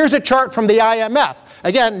 Here's a chart from the IMF.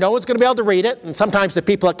 Again, no one's going to be able to read it, and sometimes the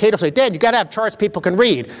people at Cato say, Dan, you've got to have charts people can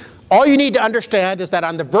read. All you need to understand is that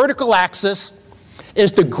on the vertical axis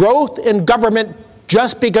is the growth in government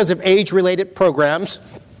just because of age-related programs.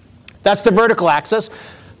 That's the vertical axis.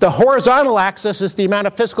 The horizontal axis is the amount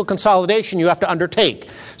of fiscal consolidation you have to undertake.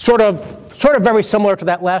 Sort of very similar to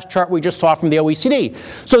that last chart we just saw from the OECD.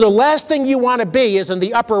 So the last thing you want to be is in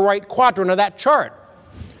the upper right quadrant of that chart.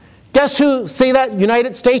 Guess who? See that?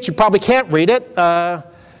 United States? You probably can't read it. But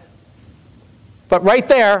right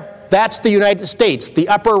there, that's the United States, the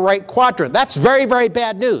upper right quadrant. That's very, very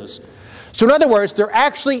bad news. So in other words, there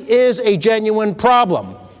actually is a genuine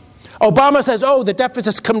problem. Obama says, oh, the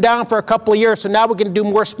deficit's come down for a couple of years, so now we can do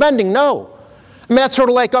more spending. No. I mean, that's sort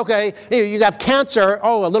of like, okay, you have cancer,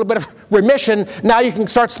 oh, a little bit of remission, now you can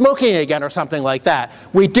start smoking again or something like that.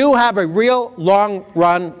 We do have a real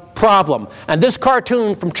long-run problem. And this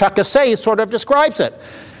cartoon from Chuck Asay sort of describes it.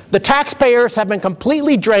 The taxpayers have been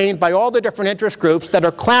completely drained by all the different interest groups that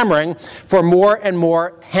are clamoring for more and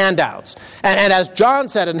more handouts. And as John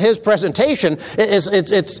said in his presentation,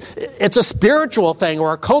 it's a spiritual thing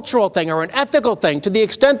or a cultural thing or an ethical thing. To the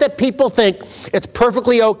extent that people think it's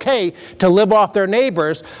perfectly okay to live off their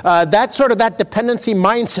neighbors, that dependency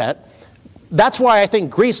mindset, that's why I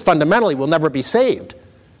think Greece fundamentally will never be saved.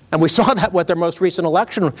 And we saw that with their most recent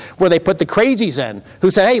election where they put the crazies in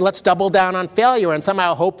who said, hey, let's double down on failure and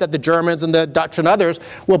somehow hope that the Germans and the Dutch and others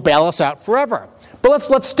will bail us out forever. But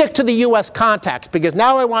let's stick to the U.S. context, because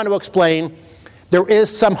now I want to explain there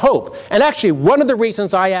is some hope. And actually, one of the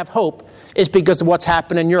reasons I have hope is because of what's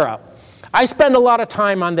happened in Europe. I spend a lot of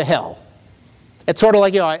time on the Hill. It's sort of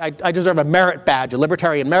like, I deserve a merit badge, a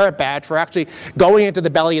libertarian merit badge, for actually going into the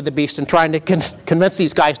belly of the beast and trying to convince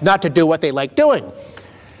these guys not to do what they like doing.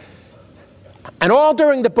 And all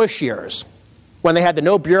during the Bush years, when they had the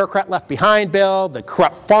No Bureaucrat Left Behind bill, the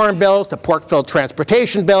corrupt farm bills, the pork-filled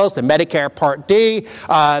transportation bills, the Medicare Part D,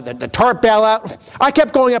 the TARP bailout, I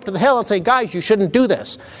kept going up to the Hill and saying, guys, you shouldn't do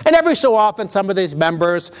this. And every so often, some of these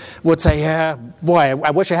members would say, yeah, boy, I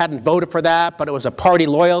wish I hadn't voted for that, but it was a party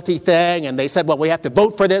loyalty thing. And they said, well, we have to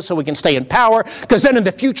vote for this so we can stay in power, because then in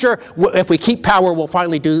the future, if we keep power, we'll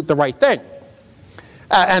finally do the right thing.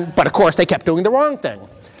 But of course, they kept doing the wrong thing.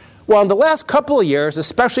 Well, in the last couple of years,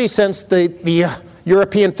 especially since the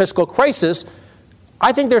European fiscal crisis,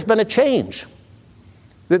 I think there's been a change.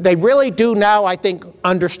 They really do now, I think,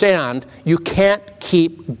 understand you can't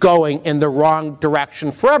keep going in the wrong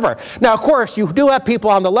direction forever. Now, of course, you do have people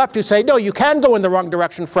on the left who say, no, you can go in the wrong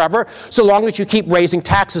direction forever so long as you keep raising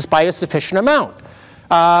taxes by a sufficient amount.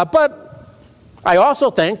 But I also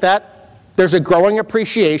think that there's a growing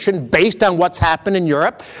appreciation based on what's happened in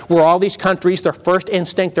Europe, where all these countries, their first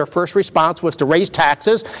instinct, their first response was to raise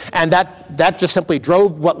taxes, and that just simply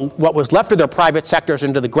drove what was left of their private sectors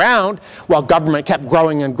into the ground, while government kept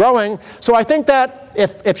growing and growing. So I think that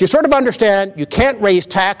if you sort of understand you can't raise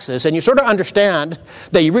taxes, and you sort of understand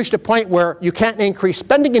that you reached a point where you can't increase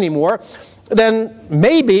spending anymore, then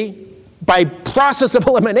maybe by process of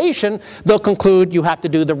elimination, they'll conclude you have to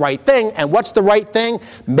do the right thing. And what's the right thing?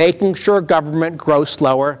 Making sure government grows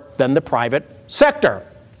slower than the private sector.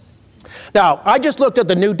 Now, I just looked at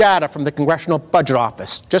the new data from the Congressional Budget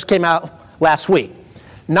Office. Just came out last week.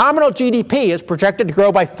 Nominal GDP is projected to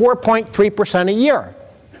grow by 4.3% a year.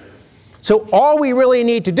 So all we really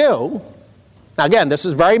need to do, now again, this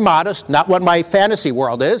is very modest, not what my fantasy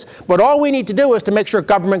world is, but all we need to do is to make sure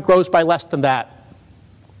government grows by less than that.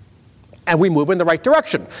 And we move in the right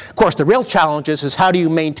direction. Of course, the real challenge is how do you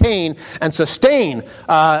maintain and sustain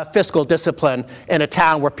fiscal discipline in a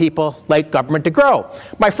town where people like government to grow?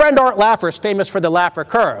 My friend Art Laffer is famous for the Laffer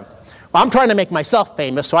curve. Well, I'm trying to make myself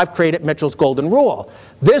famous, so I've created Mitchell's Golden Rule.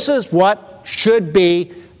 This is what should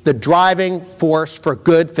be the driving force for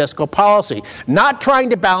good fiscal policy. Not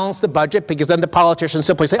trying to balance the budget, because then the politicians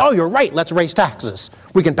simply say, oh, you're right, let's raise taxes.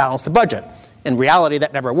 We can balance the budget. In reality,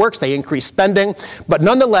 that never works. They increase spending. But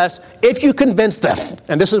nonetheless, if you convince them,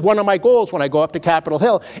 and this is one of my goals when I go up to Capitol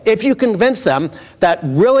Hill, if you convince them that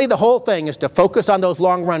really the whole thing is to focus on those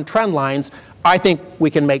long-run trend lines, I think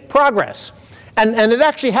we can make progress. And it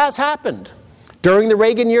actually has happened. During the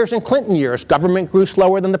Reagan years and Clinton years, government grew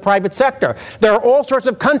slower than the private sector. There are all sorts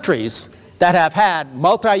of countries that have had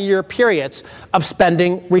multi-year periods of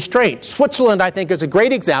spending restraint. Switzerland, I think, is a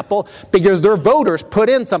great example because their voters put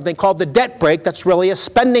in something called the debt brake that's really a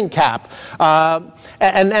spending cap.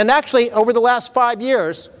 And actually, over the last 5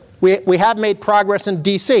 years, we have made progress in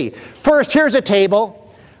D.C. First, here's a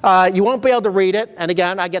table. You won't be able to read it. And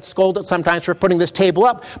again, I get scolded sometimes for putting this table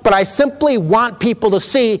up. But I simply want people to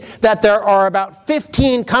see that there are about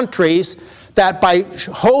 15 countries that by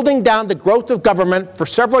holding down the growth of government for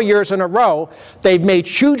several years in a row, they've made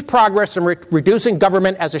huge progress in reducing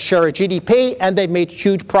government as a share of GDP, and they've made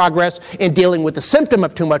huge progress in dealing with the symptom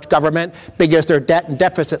of too much government because their debt and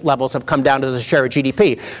deficit levels have come down as a share of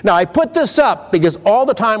GDP. Now, I put this up because all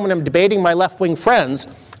the time when I'm debating my left-wing friends,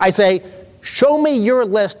 I say, show me your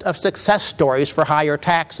list of success stories for higher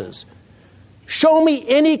taxes. Show me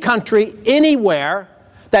any country, anywhere,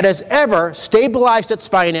 that has ever stabilized its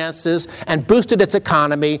finances and boosted its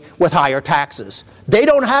economy with higher taxes. They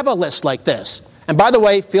don't have a list like this. And by the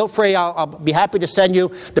way, feel free, I'll be happy to send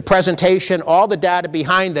you the presentation, all the data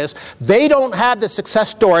behind this. They don't have the success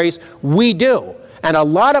stories, we do. And a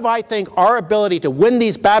lot of, I think, our ability to win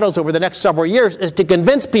these battles over the next several years is to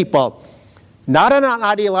convince people, not on an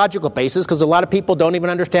ideological basis, because a lot of people don't even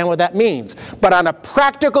understand what that means, but on a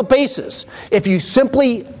practical basis. If you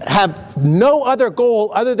simply have no other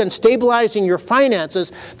goal other than stabilizing your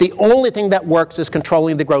finances, the only thing that works is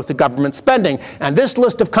controlling the growth of government spending. And this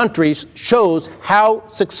list of countries shows how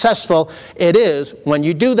successful it is when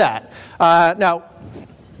you do that. Now,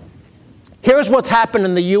 here's what's happened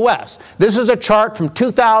in the U.S. This is a chart from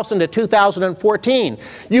 2000 to 2014.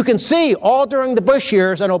 You can see all during the Bush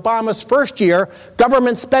years and Obama's first year,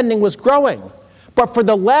 government spending was growing. But for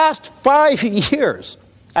the last 5 years,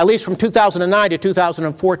 at least from 2009 to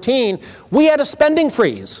 2014, we had a spending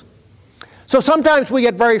freeze. So sometimes we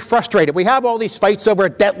get very frustrated. We have all these fights over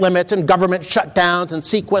debt limits and government shutdowns and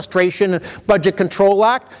sequestration and Budget Control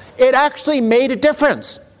Act. It actually made a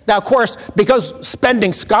difference. Now, of course, because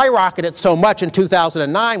spending skyrocketed so much in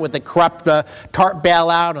 2009 with the corrupt TARP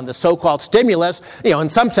bailout and the so-called stimulus, in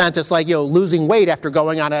some sense, it's like losing weight after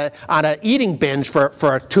going on a eating binge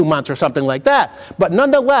for 2 months or something like that. But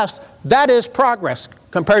nonetheless, that is progress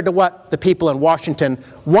compared to what the people in Washington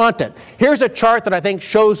wanted. Here's a chart that I think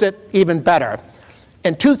shows it even better.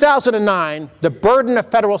 In 2009, the burden of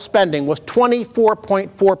federal spending was 24.4%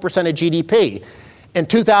 of GDP. In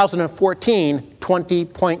 2014,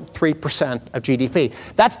 20.3% of GDP.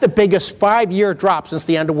 That's the biggest 5-year drop since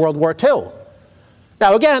the end of World War II.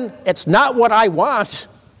 Now again, it's not what I want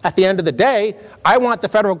at the end of the day. I want the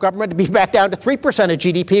federal government to be back down to 3% of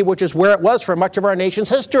GDP, which is where it was for much of our nation's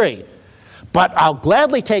history. But I'll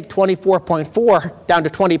gladly take 24.4 down to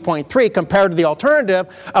 20.3 compared to the alternative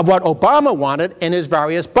of what Obama wanted in his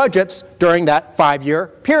various budgets during that 5-year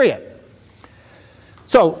period.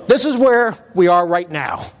 So this is where we are right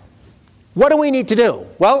now. What do we need to do?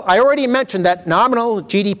 Well, I already mentioned that nominal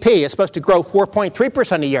GDP is supposed to grow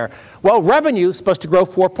 4.3% a year. Well, revenue is supposed to grow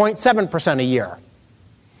 4.7% a year.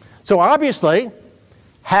 So obviously,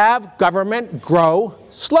 have government grow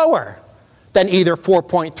slower than either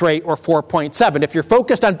 4.3 or 4.7. If you're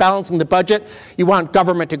focused on balancing the budget, you want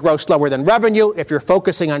government to grow slower than revenue. If you're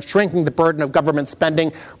focusing on shrinking the burden of government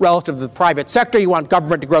spending relative to the private sector, you want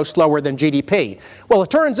government to grow slower than GDP. Well, it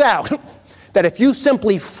turns out that if you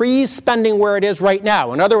simply freeze spending where it is right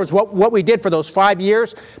now, in other words, what we did for those 5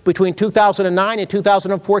 years between 2009 and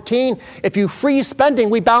 2014, if you freeze spending,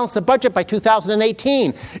 we balance the budget by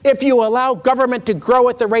 2018. If you allow government to grow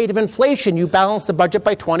at the rate of inflation, you balance the budget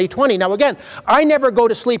by 2020. Now again, I never go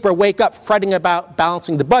to sleep or wake up fretting about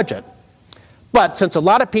balancing the budget. But since a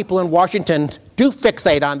lot of people in Washington do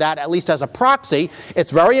fixate on that, at least as a proxy,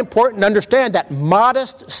 it's very important to understand that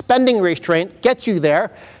modest spending restraint gets you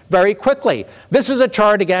there very quickly. This is a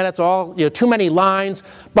chart, again, it's all too many lines,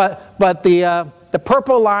 but the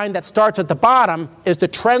purple line that starts at the bottom is the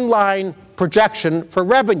trend line projection for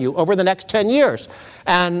revenue over the next 10 years.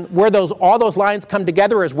 And where all those lines come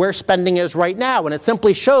together is where spending is right now. And it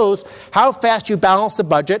simply shows how fast you balance the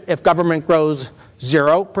budget if government grows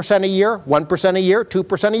 0% a year, 1% a year,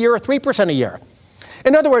 2% a year, or 3% a year.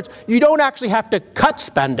 In other words, you don't actually have to cut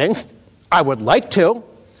spending. I would like to.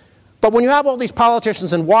 But when you have all these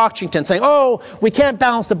politicians in Washington saying, oh, we can't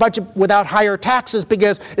balance the budget without higher taxes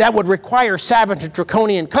because that would require savage and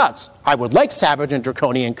draconian cuts. I would like savage and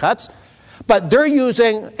draconian cuts. But they're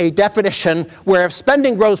using a definition where if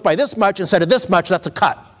spending grows by this much instead of this much, that's a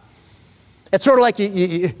cut. It's sort of like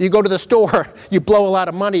you go to the store, you blow a lot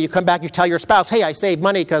of money, you come back, you tell your spouse, hey, I saved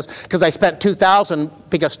money because I spent $2,000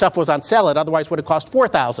 because stuff was on sale. It otherwise would have cost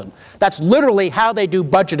 $4,000. That's literally how they do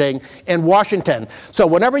budgeting in Washington. So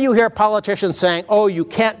whenever you hear politicians saying, oh, you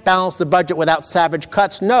can't balance the budget without savage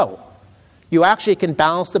cuts, no. You actually can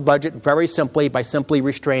balance the budget very simply by simply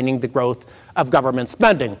restraining the growth of government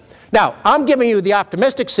spending. Now, I'm giving you the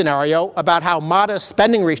optimistic scenario about how modest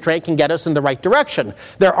spending restraint can get us in the right direction.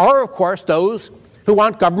 There are, of course, those who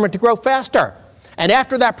want government to grow faster. And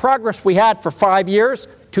after that progress we had for 5 years,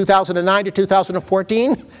 2009 to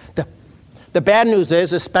 2014, the bad news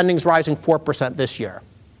is spending's rising 4% this year.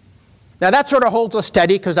 Now, that sort of holds us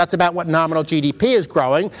steady because that's about what nominal GDP is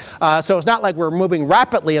growing. So it's not like we're moving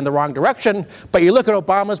rapidly in the wrong direction. But you look at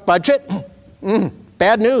Obama's budget,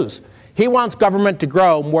 bad news. He wants government to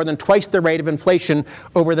grow more than twice the rate of inflation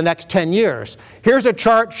over the next 10 years. Here's a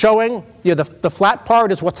chart showing the flat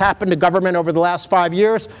part is what's happened to government over the last 5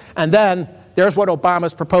 years, and then there's what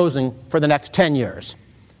Obama's proposing for the next 10 years.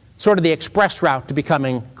 Sort of the express route to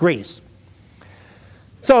becoming Greece.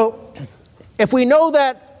 So if we know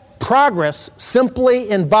that progress simply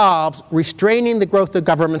involves restraining the growth of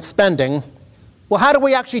government spending, Well, how do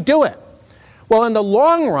we actually do it? Well, in the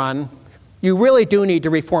long run, you really do need to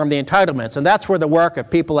reform the entitlements, and that's where the work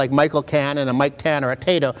of people like Michael Cannon and Mike Tanner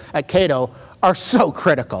at Cato are so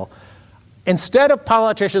critical. Instead of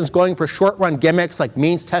politicians going for short-run gimmicks like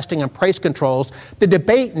means testing and price controls, the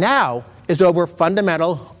debate now is over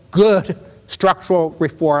fundamental, good structural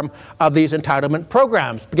reform of these entitlement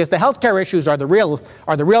programs, because the healthcare issues are the real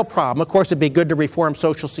problem. Of course, it'd be good to reform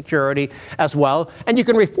Social Security as well, and you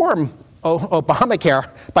can reform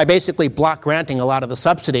Obamacare by basically block granting a lot of the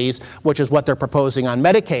subsidies, which is what they're proposing on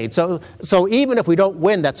Medicaid. So even if we don't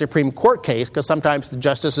win that Supreme Court case, because sometimes the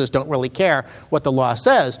justices don't really care what the law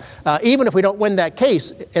says, even if we don't win that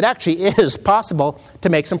case, it actually is possible to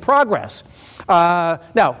make some progress.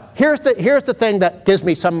 Now, here's the thing that gives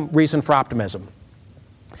me some reason for optimism.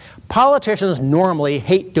 Politicians normally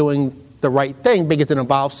hate doing the right thing because it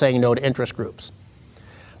involves saying no to interest groups.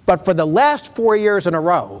 But for the last 4 years in a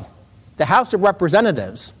row, the House of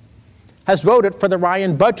Representatives has voted for the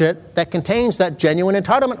Ryan budget that contains that genuine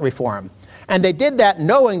entitlement reform. And they did that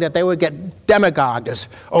knowing that they would get demagogued as,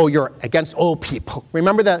 oh, you're against old people.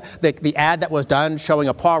 Remember the ad that was done showing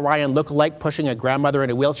a Paul Ryan lookalike pushing a grandmother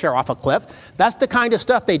in a wheelchair off a cliff? That's the kind of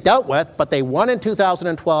stuff they dealt with, but they won in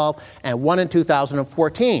 2012 and won in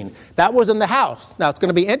 2014. That was in the House. Now, it's going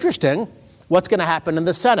to be interesting what's going to happen in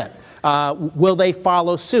the Senate. Will they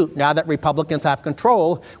follow suit now that Republicans have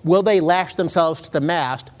control? Will they lash themselves to the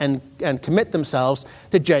mast and commit themselves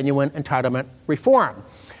to genuine entitlement reform?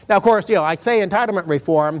 Now, of course, I say entitlement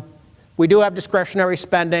reform. We do have discretionary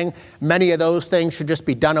spending. Many of those things should just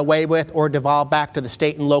be done away with or devolve back to the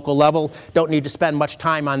state and local level. Don't need to spend much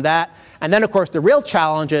time on that. And then, of course, the real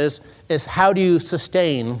challenge is how do you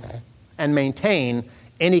sustain and maintain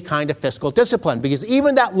any kind of fiscal discipline? Because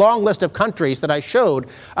even that long list of countries that I showed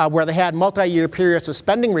where they had multi-year periods of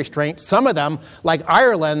spending restraint, some of them, like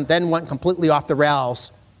Ireland, then went completely off the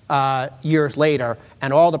rails years later,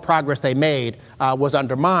 and all the progress they made was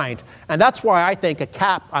undermined. And that's why I think a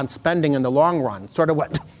cap on spending in the long run, sort of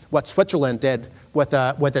what Switzerland did with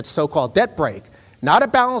its so-called debt brake, not a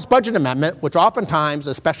balanced budget amendment, which oftentimes,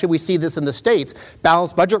 especially we see this in the States,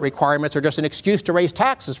 balanced budget requirements are just an excuse to raise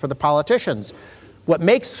taxes for the politicians. What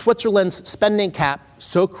makes Switzerland's spending cap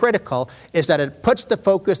so critical is that it puts the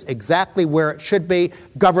focus exactly where it should be.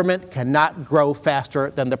 Government cannot grow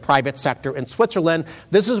faster than the private sector in Switzerland.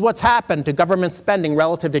 This is what's happened to government spending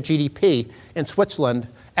relative to GDP in Switzerland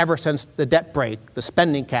ever since the debt brake, the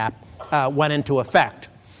spending cap, went into effect.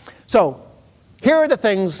 So here are the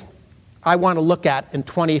things I want to look at in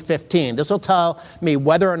 2015. This will tell me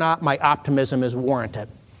whether or not my optimism is warranted.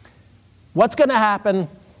 What's going to happen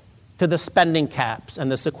to the spending caps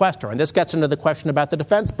and the sequester? And this gets into the question about the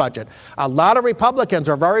defense budget. A lot of Republicans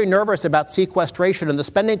are very nervous about sequestration and the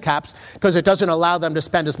spending caps because it doesn't allow them to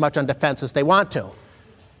spend as much on defense as they want to.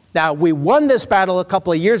 Now, we won this battle a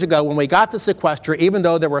couple of years ago when we got the sequester, even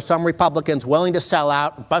though there were some Republicans willing to sell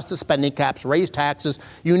out, bust the spending caps, raise taxes,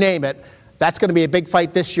 you name it. That's going to be a big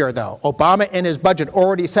fight this year, though. Obama in his budget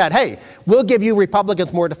already said, hey, we'll give you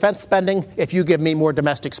Republicans more defense spending if you give me more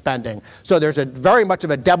domestic spending. So there's very much of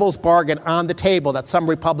a devil's bargain on the table that some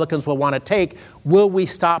Republicans will want to take. Will we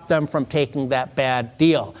stop them from taking that bad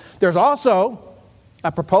deal? There's also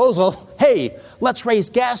a proposal, hey, let's raise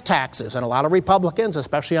gas taxes. And a lot of Republicans,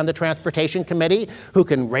 especially on the Transportation Committee, who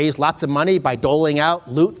can raise lots of money by doling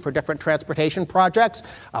out loot for different transportation projects,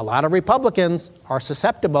 a lot of Republicans are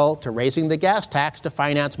susceptible to raising the gas tax to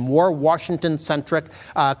finance more Washington-centric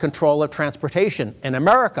control of transportation in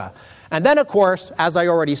America. And then, of course, as I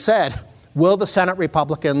already said, will the Senate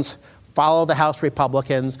Republicans follow the House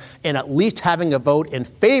Republicans in at least having a vote in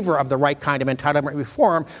favor of the right kind of entitlement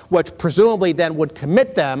reform, which presumably then would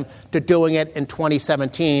commit them to doing it in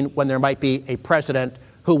 2017 when there might be a president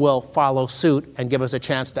who will follow suit and give us a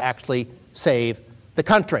chance to actually save the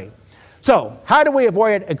country. So, how do we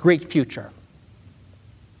avoid a Greek future?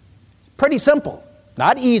 Pretty simple.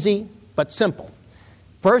 Not easy, but simple.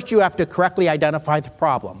 First, you have to correctly identify the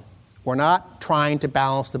problem. We're not trying to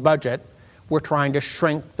balance the budget. We're trying to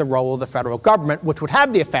shrink the role of the federal government, which would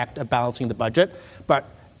have the effect of balancing the budget, but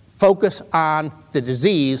focus on the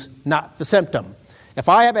disease, not the symptom. If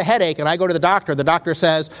I have a headache and I go to the doctor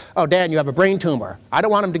says, oh, Dan, you have a brain tumor. I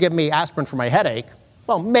don't want him to give me aspirin for my headache.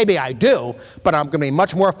 Well, maybe I do, but I'm going to be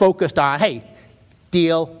much more focused on, hey,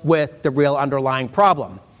 deal with the real underlying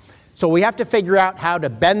problem. So we have to figure out how to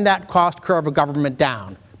bend that cost curve of government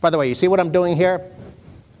down. By the way, you see what I'm doing here?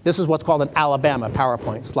 This is what's called an Alabama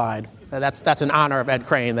PowerPoint slide. That's in honor of Ed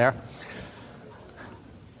Crane there.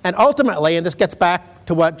 And ultimately, and this gets back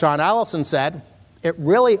to what John Allison said, it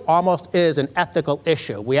really almost is an ethical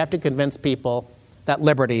issue. We have to convince people that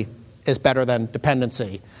liberty is better than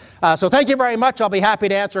dependency. So thank you very much. I'll be happy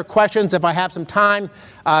to answer questions if I have some time.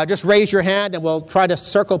 Just raise your hand and we'll try to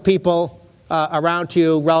circle people around to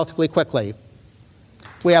you relatively quickly.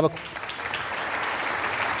 We have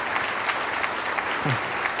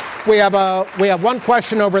one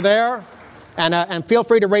question over there, and feel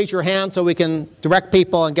free to raise your hand so we can direct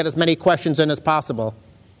people and get as many questions in as possible.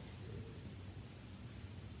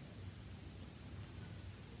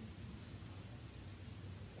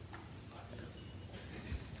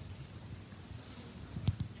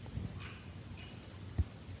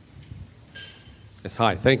 Yes,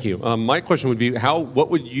 hi, thank you. My question would be,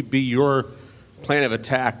 what would be your plan of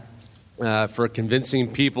attack for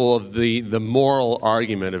convincing people of the moral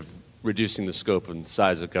argument of reducing the scope and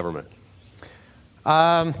size of government?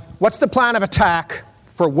 What's the plan of attack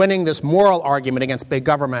for winning this moral argument against big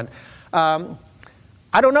government? I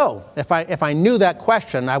don't know. If I knew that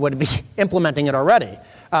question, I would be implementing it already.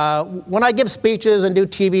 When I give speeches and do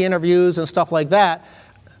TV interviews and stuff like that,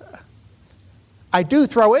 I do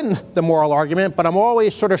throw in the moral argument, but I'm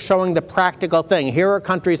always sort of showing the practical thing. Here are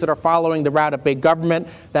countries that are following the route of big government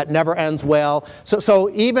that never ends well.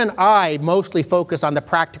 So even I mostly focus on the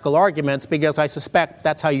practical arguments because I suspect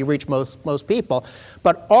that's how you reach most people.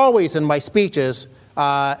 But always in my speeches,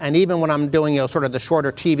 and even when I'm doing sort of the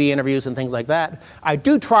shorter TV interviews and things like that, I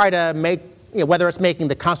do try to make, whether it's making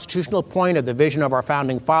the constitutional point of the vision of our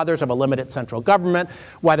founding fathers of a limited central government,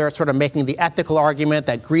 whether it's sort of making the ethical argument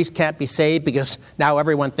that Greece can't be saved because now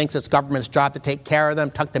everyone thinks it's government's job to take care of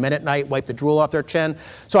them, tuck them in at night, wipe the drool off their chin.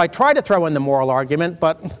 So I try to throw in the moral argument,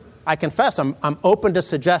 but I confess I'm open to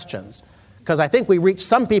suggestions because I think we reach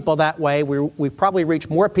some people that way. We probably reach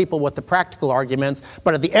more people with the practical arguments,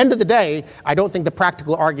 but at the end of the day, I don't think the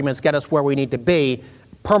practical arguments get us where we need to be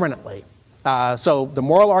permanently. So the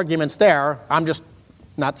moral argument's there. I'm just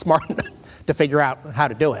not smart enough to figure out how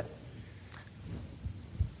to do it.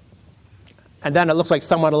 And then it looks like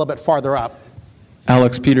someone a little bit farther up.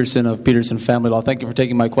 Alex Peterson of Peterson Family Law. Thank you for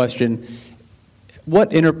taking my question.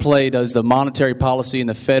 What interplay does the monetary policy and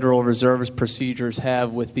the Federal Reserve's procedures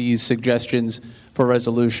have with these suggestions for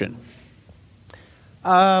resolution?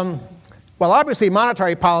 Well, obviously,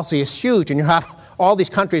 monetary policy is huge, and you have all these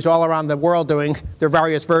countries all around the world doing their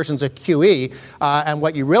various versions of QE. And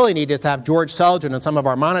what you really need is to have George Selgin and some of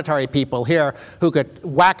our monetary people here who could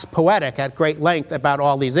wax poetic at great length about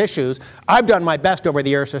all these issues. I've done my best over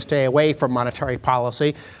the years to stay away from monetary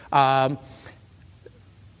policy. To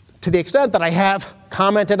the extent that I have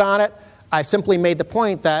commented on it, I simply made the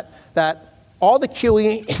point that all the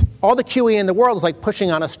QE in the world is like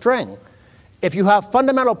pushing on a string. If you have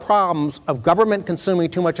fundamental problems of government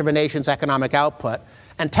consuming too much of a nation's economic output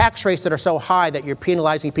and tax rates that are so high that you're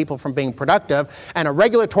penalizing people from being productive and a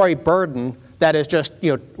regulatory burden that is just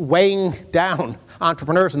weighing down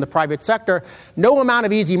entrepreneurs in the private sector, no amount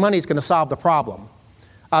of easy money is going to solve the problem.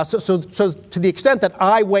 So to the extent that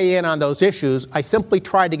I weigh in on those issues, I simply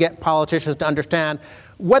try to get politicians to understand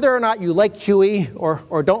whether or not you like QE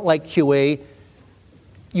or don't like QE,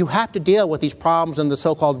 you have to deal with these problems in the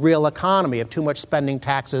so-called real economy of too much spending,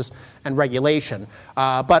 taxes, and regulation.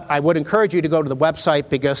 But I would encourage you to go to the website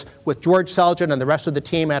because with George Selgin and the rest of the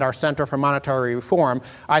team at our Center for Monetary Reform,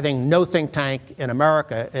 I think no think tank in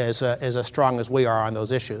America is as strong as we are on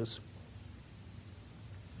those issues.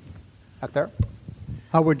 Back there?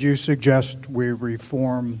 How would you suggest we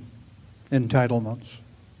reform entitlements?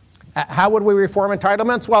 How would we reform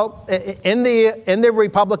entitlements? Well, in the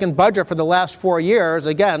Republican budget for the last 4 years,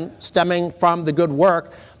 again, stemming from the good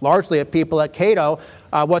work, largely of people at Cato,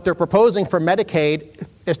 what they're proposing for Medicaid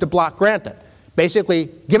is to block grant it. Basically,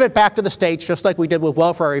 give it back to the states, just like we did with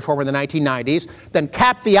welfare reform in the 1990s, then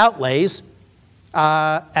cap the outlays,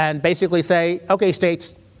 and basically say, okay,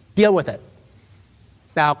 states, deal with it.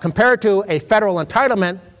 Now, compared to a federal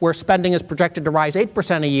entitlement where spending is projected to rise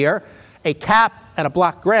 8% a year, a cap and a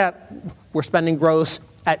block grant where spending grows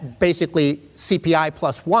at basically CPI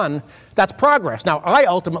plus 1, that's progress. Now, I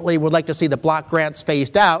ultimately would like to see the block grants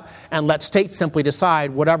phased out and let states simply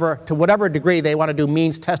decide to whatever degree they want to do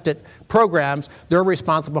means-tested programs, they're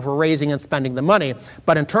responsible for raising and spending the money.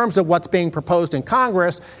 But in terms of what's being proposed in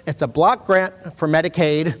Congress, it's a block grant for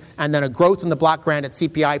Medicaid and then a growth in the block grant at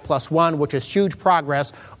CPI plus 1, which is huge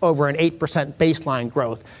progress over an 8% baseline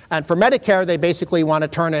growth. And for Medicare, they basically want to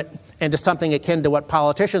turn it into something akin to what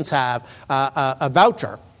politicians have, a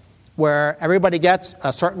voucher, where everybody gets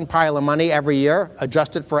a certain pile of money every year,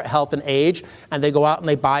 adjusted for health and age, and they go out and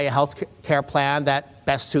they buy a health care plan that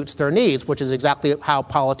best suits their needs, which is exactly how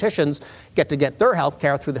politicians get to get their health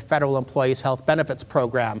care through the Federal Employees Health Benefits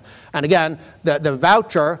Program. And again, the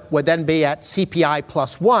voucher would then be at CPI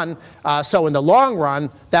 +1, so in the long run,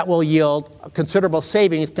 that will yield considerable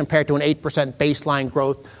savings compared to an 8% baseline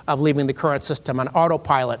growth of leaving the current system on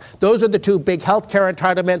autopilot. Those are the two big health care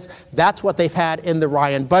entitlements. That's what they've had in the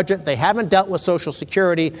Ryan budget. They haven't dealt with Social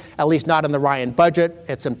Security, at least not in the Ryan budget.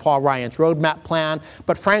 It's in Paul Ryan's roadmap plan.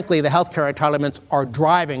 But frankly, the health care entitlements are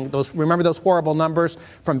driving those. Remember those horrible numbers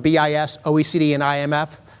from BIS, OECD, and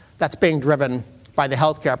IMF? That's being driven by the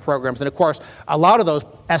health care programs. And of course, a lot of those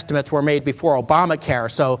estimates were made before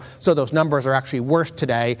Obamacare, so those numbers are actually worse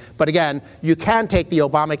today. But again, you can take the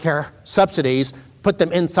Obamacare subsidies, put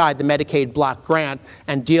them inside the Medicaid block grant,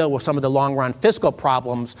 and deal with some of the long-run fiscal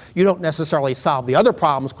problems. You don't necessarily solve the other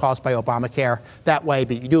problems caused by Obamacare that way,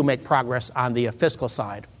 but you do make progress on the fiscal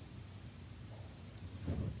side.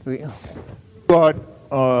 But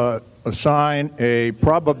assign a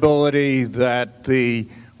probability that the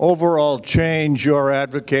overall change you're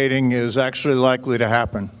advocating is actually likely to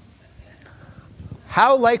happen?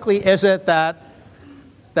 How likely is it that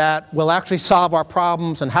will actually solve our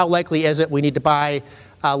problems, and how likely is it we need to buy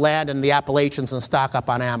land in the Appalachians and stock up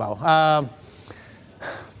on ammo?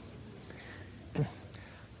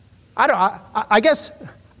 I guess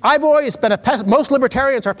I've always been most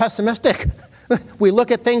libertarians are pessimistic. We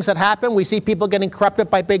look at things that happen. We see people getting corrupted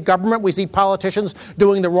by big government. We see politicians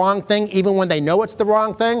doing the wrong thing even when they know it's the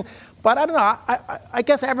wrong thing. But I don't know. I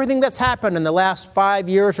guess everything that's happened in the last 5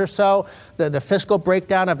 years or so, the fiscal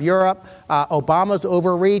breakdown of Europe, Obama's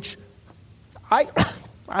overreach, I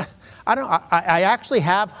actually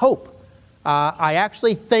have hope. I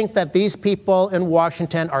actually think that these people in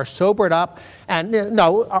Washington are sobered up. And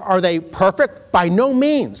no, are they perfect? By no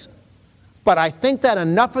means. But I think that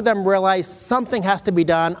enough of them realize something has to be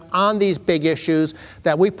done on these big issues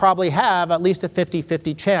that we probably have at least a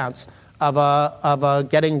 50-50 chance of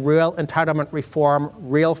getting real entitlement reform,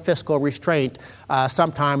 real fiscal restraint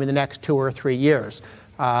sometime in the next 2 or 3 years.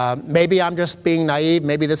 Maybe I'm just being naive.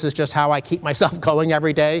 Maybe this is just how I keep myself going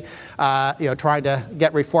every day, trying to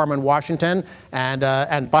get reform in Washington.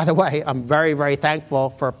 And by the way, I'm very, very thankful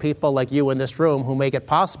for people like you in this room who make it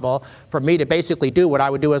possible for me to basically do what I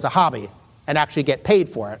would do as a hobby and actually get paid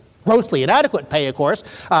for it. Grossly inadequate pay, of course,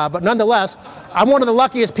 but nonetheless, I'm one of the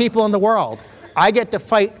luckiest people in the world. I get to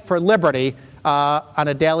fight for liberty on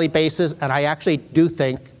a daily basis, and I actually do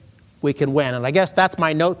think we can win. And I guess that's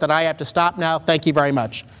my note that I have to stop now. Thank you very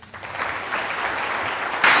much.